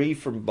become free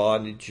from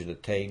bondage and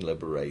attain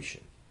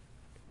liberation.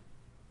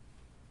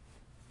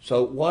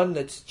 So one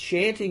that's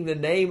chanting the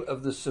name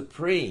of the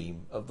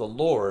Supreme, of the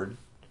Lord,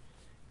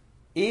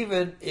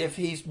 even if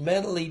he's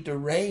mentally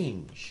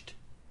deranged,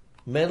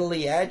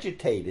 mentally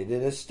agitated,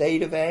 in a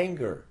state of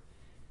anger,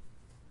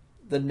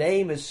 the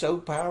name is so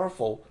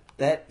powerful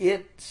that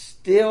it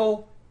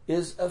still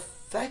is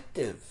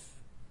effective.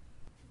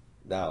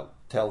 Now,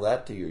 tell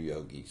that to your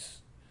yogis.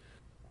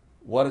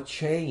 What a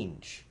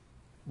change.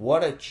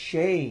 What a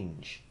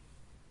change.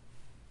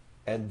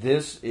 And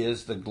this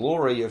is the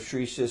glory of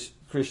Sri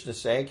Krishna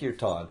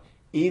Sankirtan.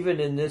 Even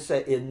in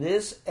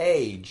this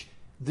age,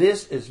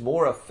 this is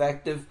more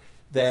effective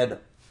than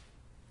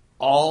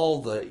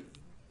all the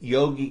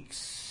yogic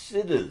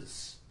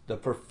siddhas, the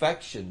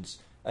perfections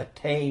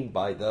attained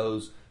by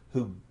those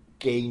who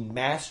gain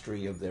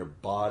mastery of their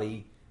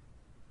body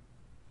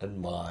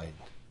and mind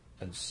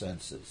and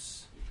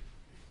senses.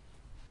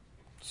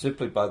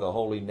 Simply by the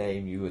holy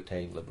name you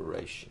attain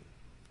liberation.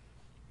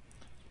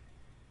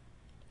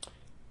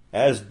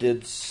 As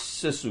did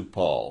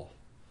Sisupal,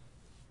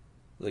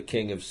 the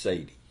king of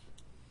Sati.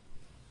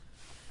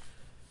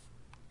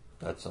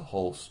 That's a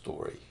whole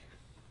story.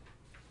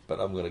 But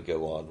I'm going to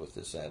go on with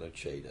this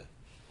Anucheta.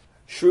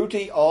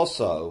 Shruti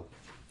also,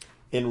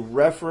 in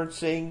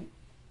referring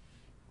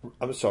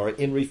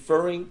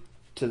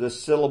to the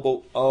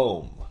syllable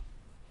Om.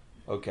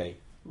 Okay,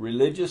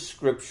 religious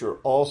scripture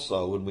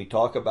also, when we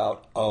talk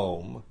about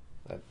Om,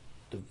 that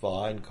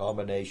divine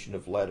combination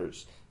of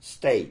letters,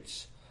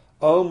 states,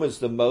 Om is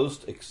the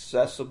most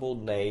accessible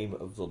name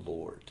of the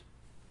Lord.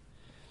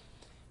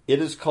 It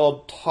is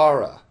called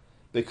Tara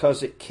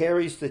because it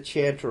carries the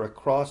chanter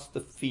across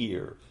the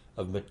fear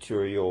of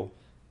material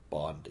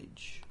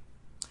bondage.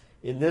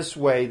 In this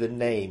way, the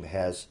name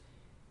has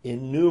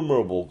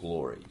innumerable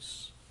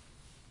glories.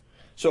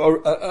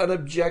 So an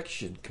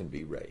objection can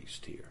be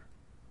raised here.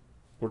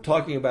 We're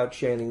talking about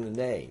chanting the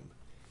name.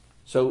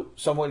 So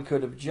someone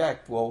could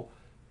object, well,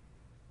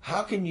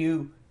 how can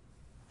you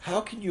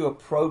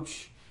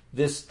approach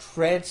this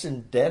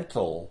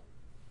transcendental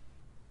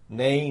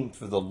name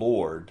for the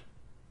Lord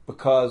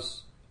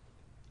because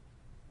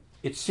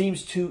it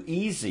seems too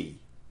easy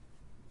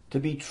to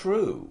be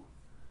true?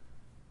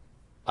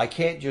 I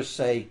can't just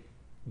say,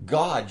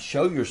 God,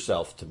 show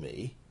yourself to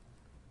me,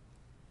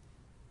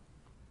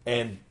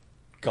 and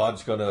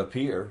God's going to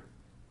appear.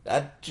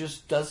 That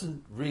just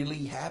doesn't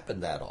really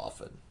happen that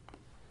often,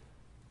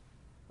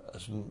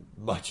 as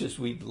much as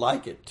we'd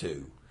like it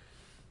to.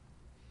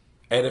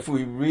 And if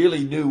we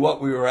really knew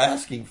what we were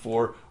asking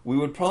for, we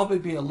would probably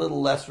be a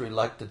little less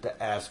reluctant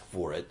to ask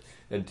for it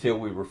until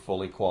we were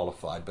fully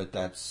qualified. But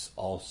that's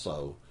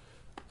also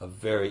a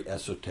very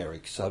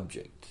esoteric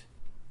subject.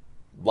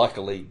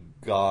 Luckily,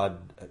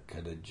 God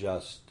can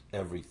adjust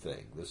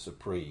everything, the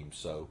Supreme.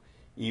 So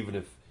even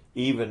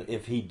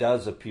if He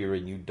does appear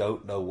and you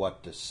don't know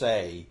what to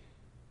say,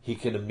 He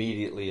can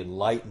immediately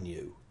enlighten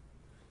you.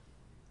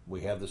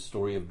 We have the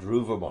story of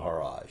Dhruva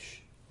Maharaj.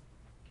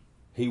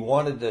 He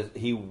wanted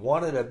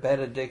a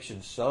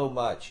benediction so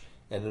much,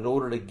 and in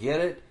order to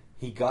get it,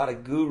 he got a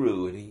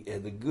guru,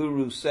 and the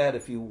guru said,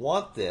 if you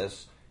want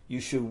this, you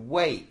should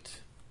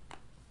wait.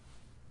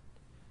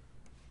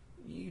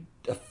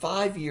 A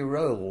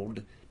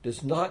 5-year-old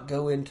does not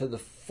go into the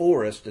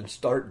forest and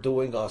start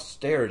doing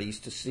austerities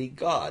to see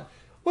God.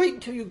 Wait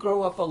until you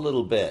grow up a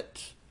little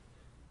bit.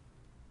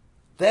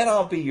 Then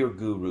I'll be your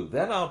guru.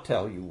 Then I'll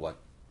tell you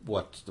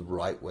what's the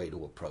right way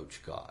to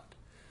approach God.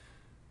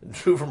 And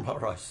Dhruva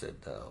Maharaj said,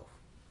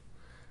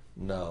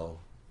 no,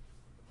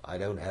 I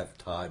don't have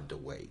time to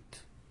wait.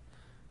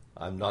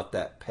 I'm not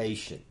that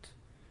patient.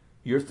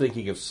 You're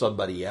thinking of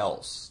somebody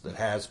else that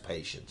has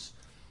patience.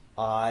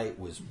 I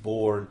was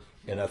born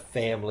in a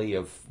family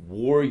of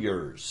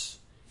warriors.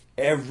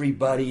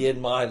 Everybody in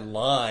my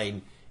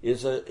line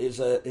is a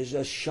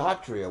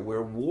kshatriya.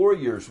 We're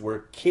warriors.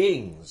 We're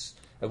kings.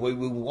 And when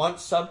we want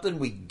something,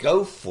 we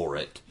go for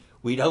it.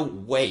 We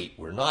don't wait.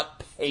 We're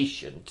not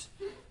patient.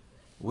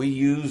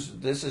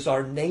 This is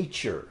our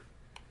nature.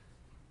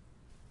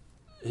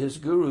 His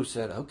guru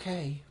said,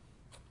 okay,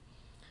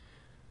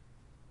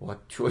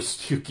 what choice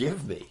do you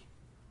give me?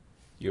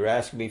 You're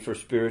asking me for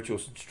spiritual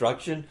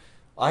instruction?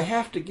 I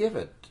have to give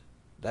it.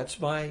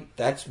 That's my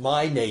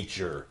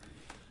nature.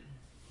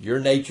 Your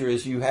nature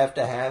is you have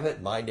to have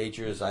it. My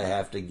nature is I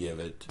have to give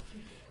it.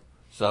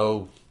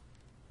 So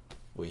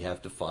we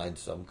have to find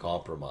some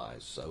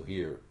compromise. So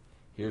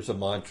here's a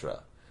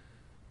mantra.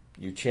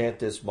 You chant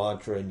this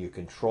mantra and you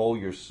control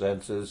your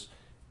senses,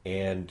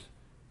 and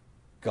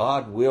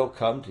God will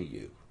come to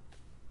you.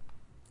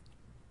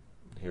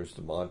 Here's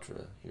the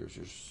mantra. Here's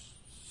your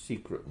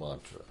secret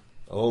mantra.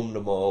 Om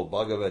Namo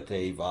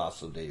Bhagavate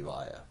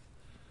Vasudevaya.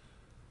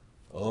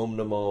 Om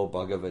Namo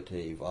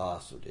Bhagavate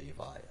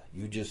Vasudevaya.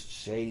 You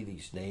just say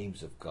these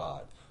names of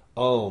God.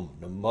 Om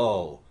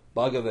Namo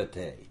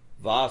Bhagavate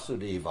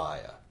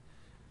Vasudevaya.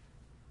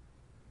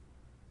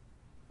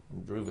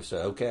 And Dhruva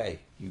said,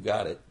 okay, you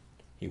got it.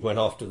 He went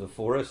off to the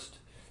forest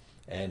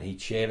and he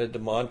chanted the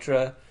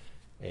mantra,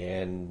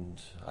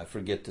 and I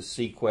forget the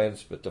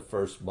sequence, but the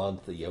first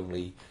month he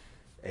only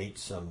ate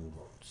some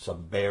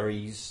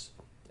berries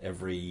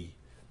every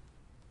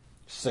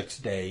 6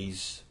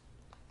 days,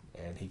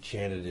 and he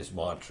chanted his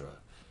mantra.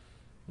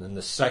 And then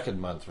the second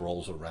month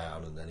rolls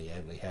around, and then he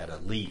only had a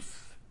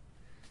leaf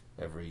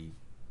every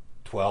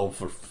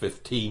 12 or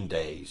 15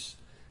 days,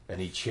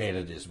 and he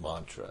chanted his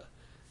mantra.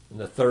 And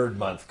the third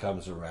month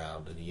comes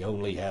around, and he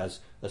only has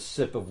a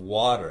sip of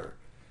water,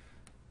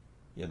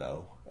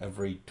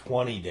 every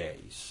 20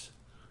 days,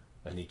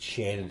 and he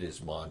chanted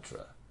his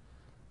mantra.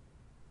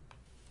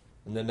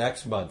 And the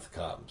next month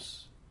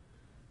comes,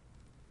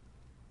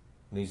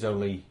 and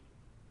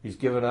he's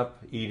given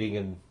up eating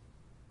and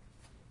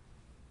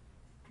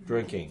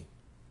drinking.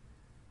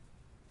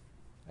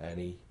 and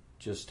he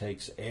just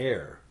takes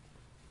air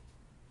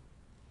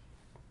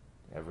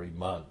every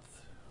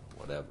month,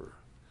 whatever.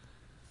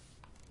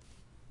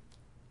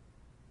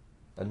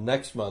 And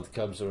next month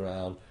comes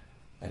around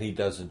and he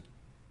doesn't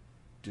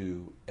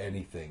do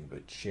anything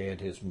but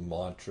chant his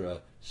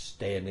mantra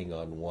standing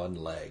on one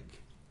leg.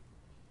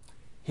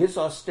 His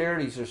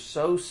austerities are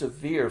so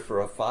severe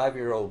for a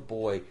 5-year-old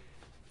boy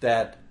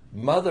that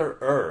Mother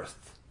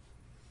Earth,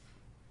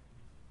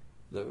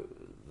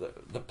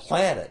 the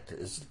planet,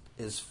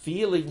 is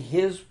feeling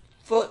his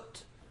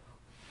foot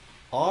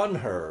on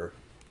her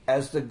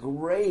as the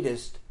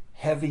greatest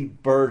heavy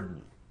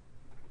burden,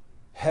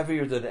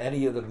 heavier than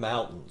any of the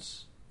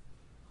mountains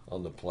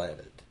on the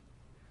planet.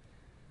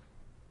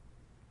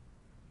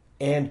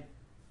 And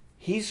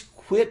he's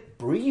quit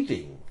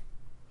breathing.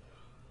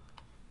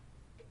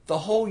 The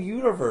whole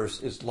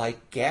universe is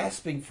like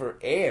gasping for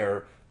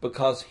air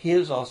because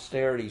his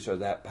austerities are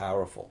that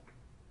powerful.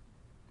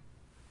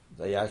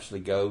 They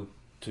actually go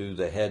to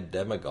the head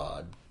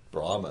demigod,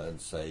 Brahma,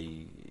 and say,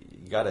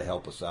 "You got to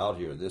help us out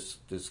here. This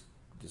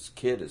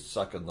kid is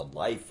sucking the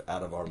life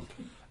out of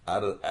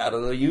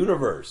the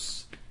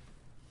universe."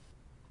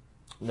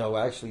 No,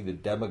 actually, the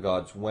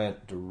demigods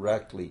went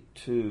directly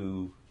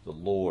to the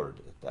Lord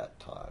at that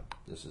time.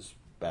 This is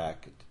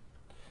back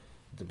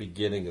at the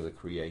beginning of the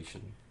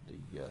creation,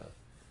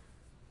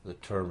 the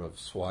term of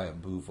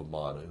Swayambhuva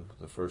Manu,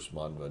 the first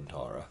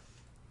Manvantara.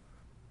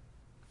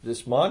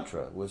 This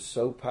mantra was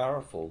so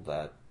powerful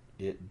that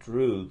it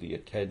drew the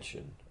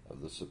attention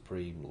of the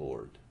Supreme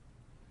Lord.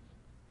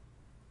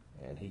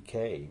 And he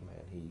came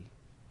and he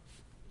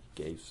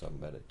gave some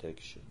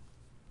benediction.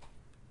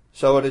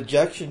 So an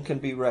objection can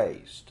be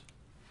raised.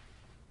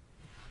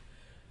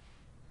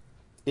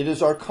 It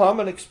is our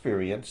common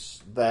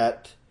experience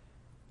that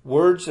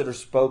words that are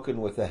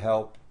spoken with the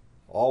help,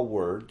 all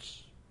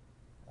words,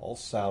 all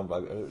sound,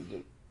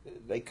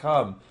 they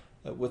come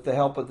with the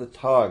help of the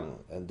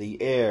tongue and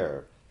the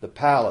air, the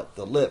palate,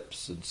 the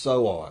lips, and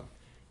so on.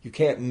 You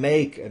can't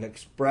make an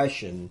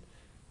expression,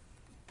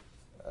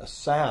 a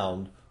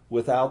sound,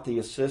 without the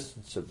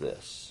assistance of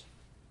this.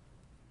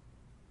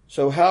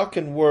 So how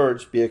can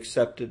words be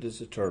accepted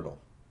as eternal?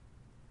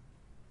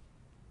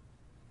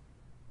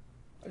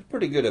 That's a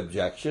pretty good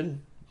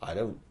objection.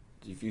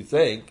 If you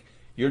think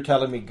you're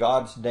telling me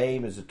God's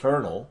name is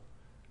eternal,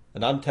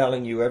 and I'm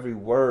telling you every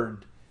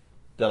word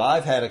that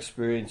I've had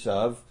experience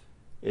of,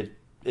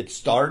 it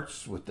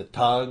starts with the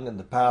tongue and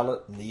the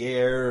palate and the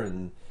air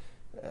and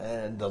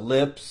the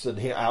lips, and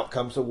here out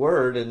comes a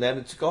word, and then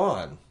it's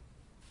gone.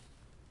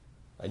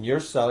 And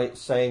you're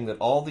saying that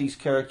all these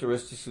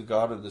characteristics of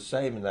God are the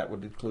same, and that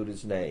would include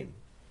his name.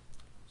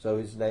 So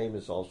his name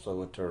is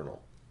also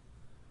eternal.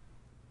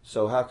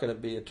 So how can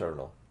it be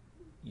eternal?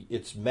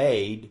 It's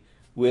made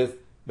with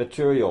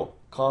material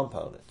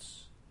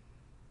components,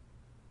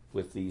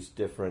 with these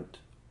different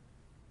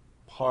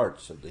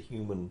parts of the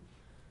human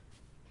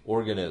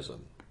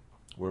organism.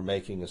 We're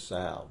making a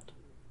sound.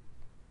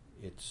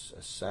 It's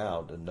a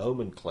sound, a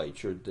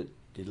nomenclature that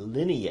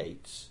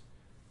delineates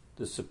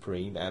the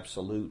supreme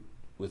absolute,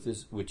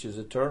 which is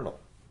eternal.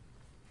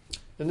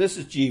 And this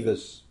is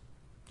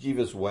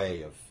Jiva's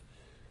way of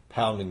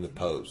pounding the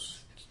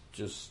post.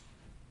 Just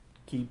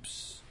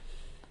keeps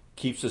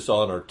us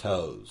on our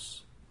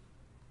toes.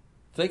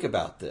 Think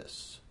about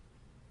this.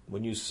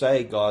 When you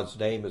say God's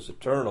name is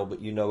eternal,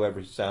 but you know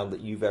every sound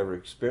that you've ever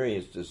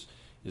experienced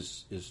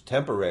is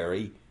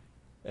temporary,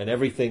 and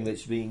everything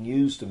that's being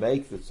used to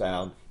make the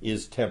sound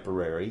is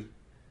temporary,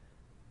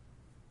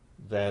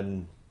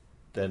 then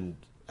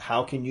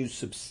how can you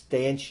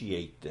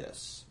substantiate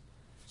this?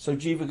 So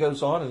Jiva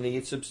goes on and he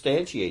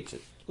substantiates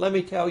it. Let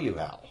me tell you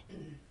how.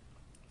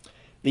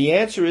 The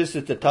answer is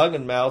that the tongue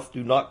and mouth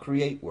do not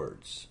create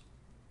words.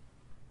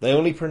 They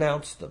only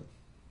pronounce them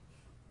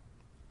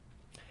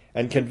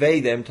and convey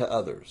them to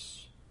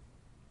others.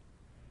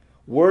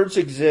 Words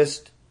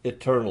exist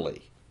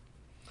eternally.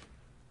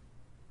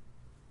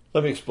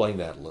 Let me explain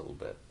that a little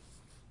bit,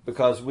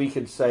 because we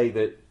can say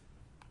that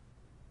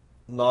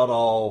not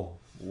all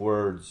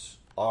words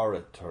are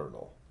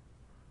eternal,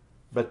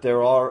 but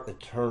there are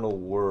eternal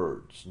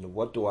words. And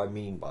what do I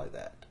mean by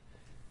that?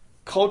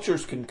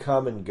 Cultures can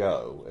come and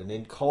go, and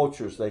in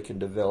cultures they can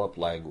develop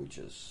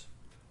languages.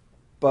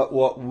 But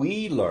what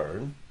we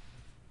learn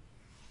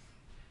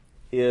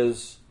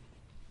is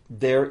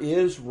there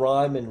is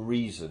rhyme and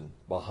reason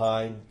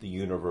behind the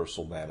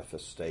universal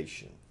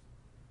manifestation.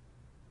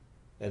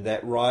 And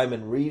that rhyme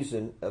and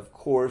reason, of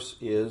course,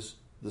 is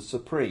the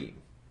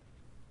Supreme.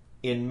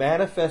 In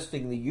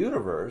manifesting the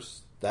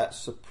universe, that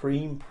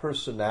Supreme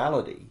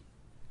Personality,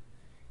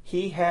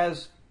 he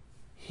has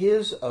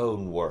his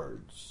own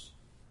words,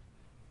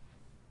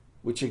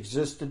 which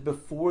existed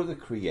before the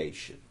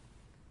creation.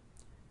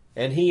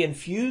 And he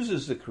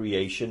infuses the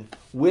creation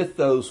with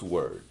those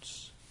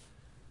words.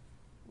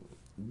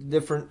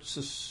 Different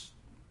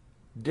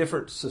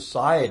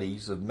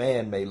societies of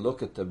man may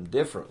look at them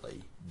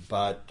differently,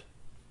 but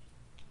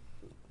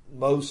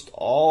most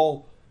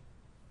all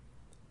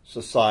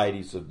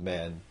societies of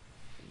men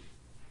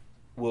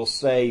will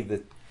say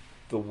that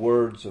the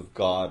words of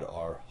God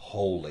are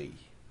holy,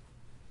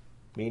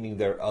 meaning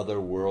they're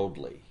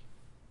otherworldly.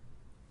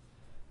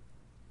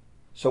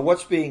 So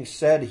what's being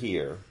said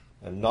here,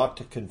 and not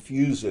to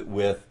confuse it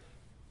with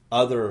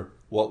other,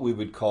 what we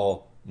would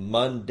call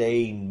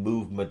mundane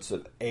movements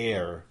of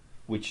air,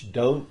 which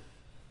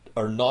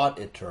are not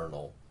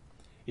eternal,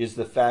 is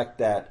the fact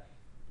that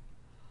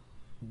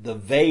the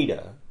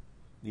Veda,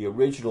 the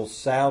original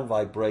sound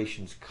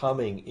vibrations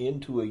coming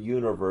into a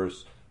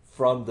universe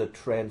from the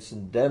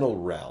transcendental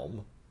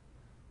realm,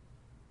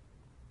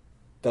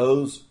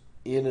 those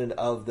in and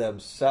of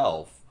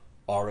themselves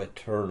are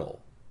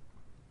eternal.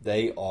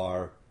 They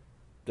are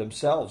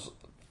themselves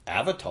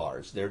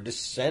avatars. They're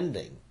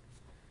descending.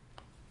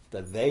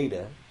 The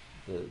Veda,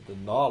 the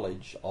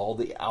knowledge, all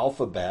the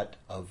alphabet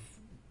of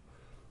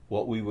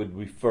what we would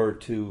refer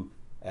to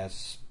as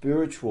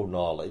spiritual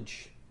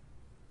knowledge,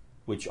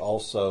 which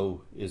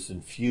also is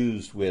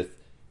infused with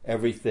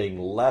everything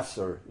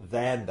lesser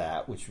than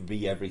that, which would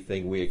be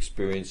everything we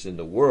experience in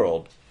the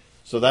world.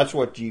 So that's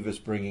what Jiva's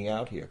bringing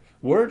out here.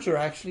 Words are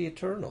actually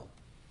eternal.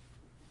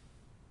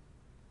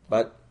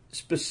 But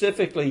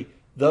specifically,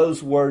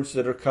 those words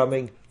that are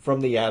coming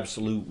from the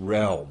absolute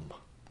realm.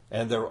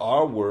 And there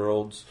are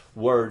words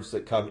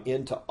that come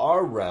into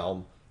our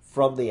realm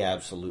from the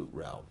absolute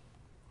realm.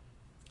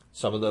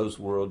 Some of those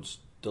words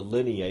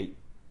delineate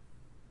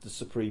the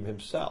Supreme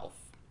Himself.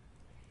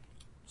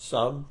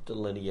 Some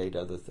delineate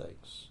other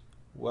things.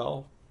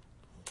 Well,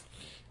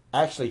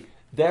 actually,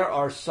 there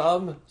are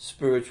some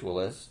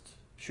spiritualists,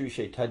 Sri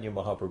Chaitanya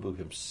Mahaprabhu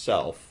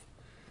himself,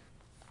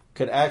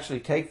 could actually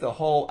take the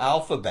whole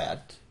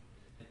alphabet,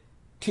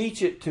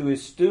 teach it to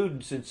his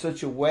students in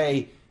such a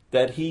way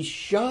that he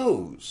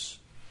shows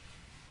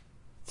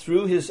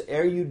through his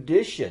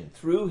erudition,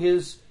 through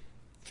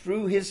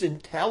his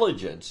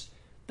intelligence,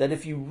 that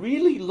if you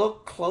really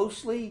look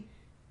closely,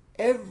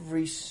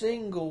 every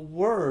single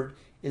word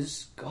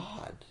is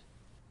God.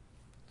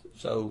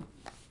 So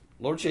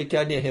Lord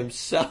Chaitanya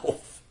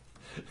himself,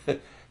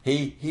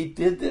 he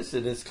did this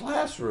in his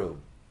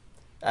classroom.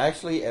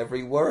 Actually,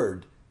 every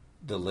word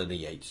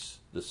delineates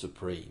the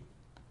Supreme.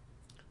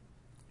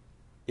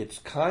 It's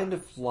kind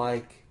of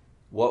like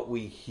what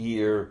we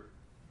hear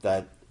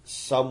that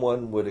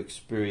someone would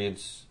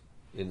experience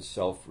in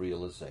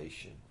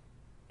self-realization.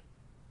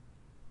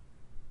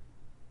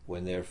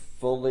 When they're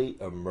fully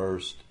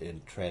immersed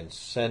in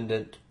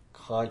transcendent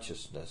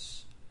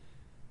consciousness,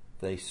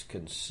 they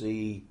can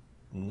see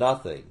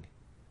nothing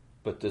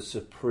but the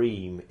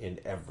Supreme in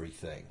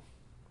everything.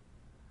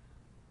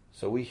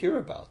 So we hear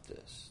about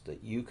this,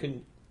 that you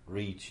can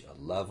reach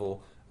a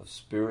level of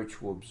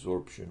spiritual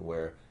absorption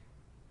where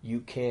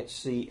you can't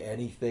see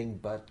anything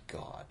but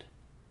God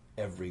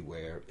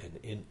everywhere and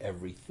in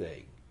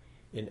everything,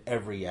 in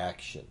every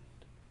action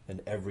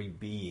and every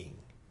being.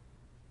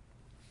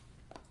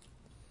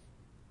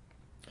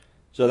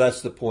 So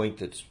that's the point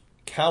that's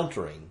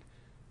countering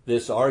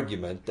this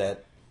argument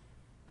that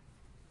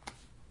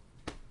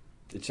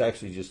it's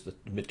actually just the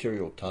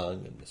material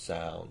tongue and the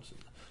sounds and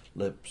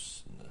the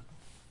lips and the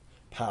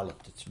palate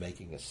that's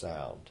making a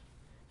sound.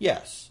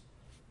 Yes,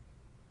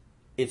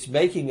 it's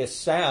making a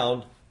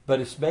sound, but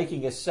it's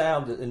making a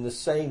sound in the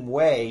same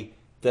way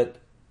that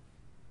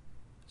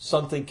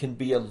something can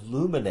be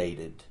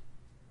illuminated.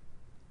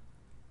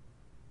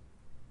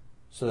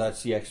 So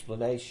that's the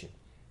explanation.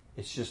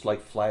 It's just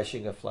like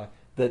flashing a flash.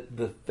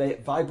 The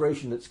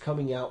vibration that's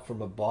coming out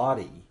from a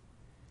body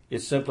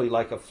is simply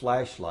like a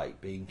flashlight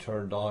being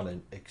turned on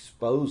and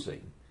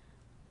exposing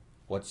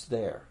what's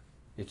there.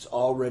 It's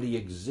already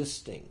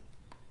existing.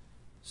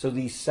 So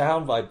these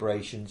sound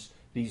vibrations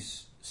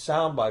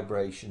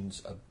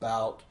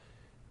about,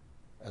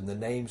 and the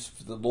names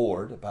for the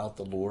Lord, about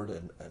the Lord,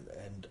 and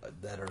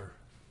that are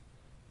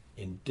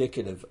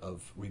indicative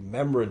of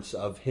remembrance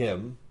of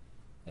Him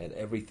and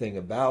everything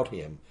about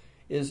Him,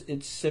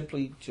 it's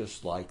simply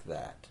just like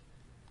that.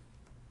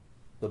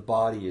 The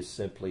body is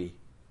simply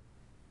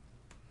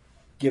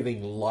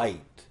giving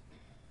light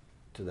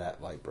to that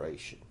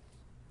vibration.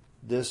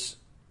 This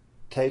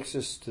takes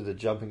us to the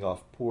jumping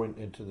off point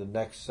into the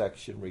next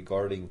section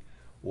regarding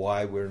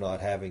why we're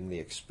not having the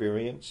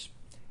experience.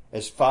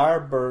 As fire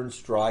burns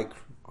dry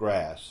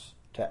grass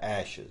to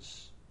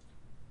ashes,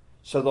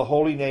 so the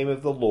holy name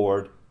of the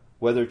Lord,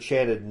 whether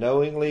chanted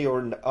knowingly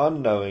or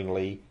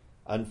unknowingly,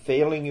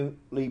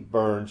 unfailingly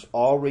burns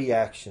all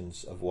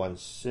reactions of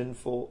one's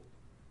sinful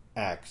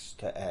acts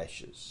to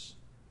ashes.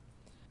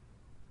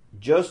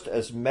 Just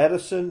as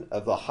medicine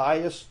of the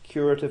highest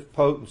curative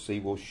potency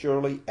will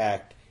surely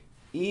act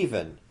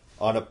even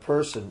on a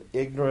person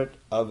ignorant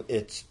of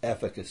its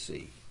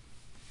efficacy,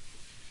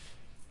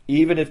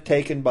 even if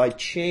taken by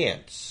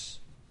chance,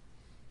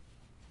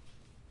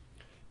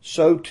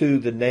 so too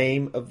the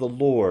name of the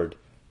Lord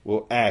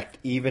will act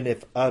even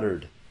if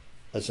uttered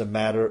as a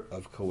matter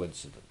of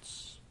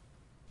coincidence.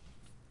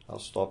 I'll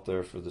stop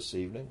there for this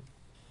evening.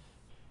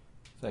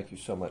 Thank you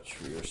so much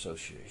for your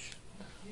association.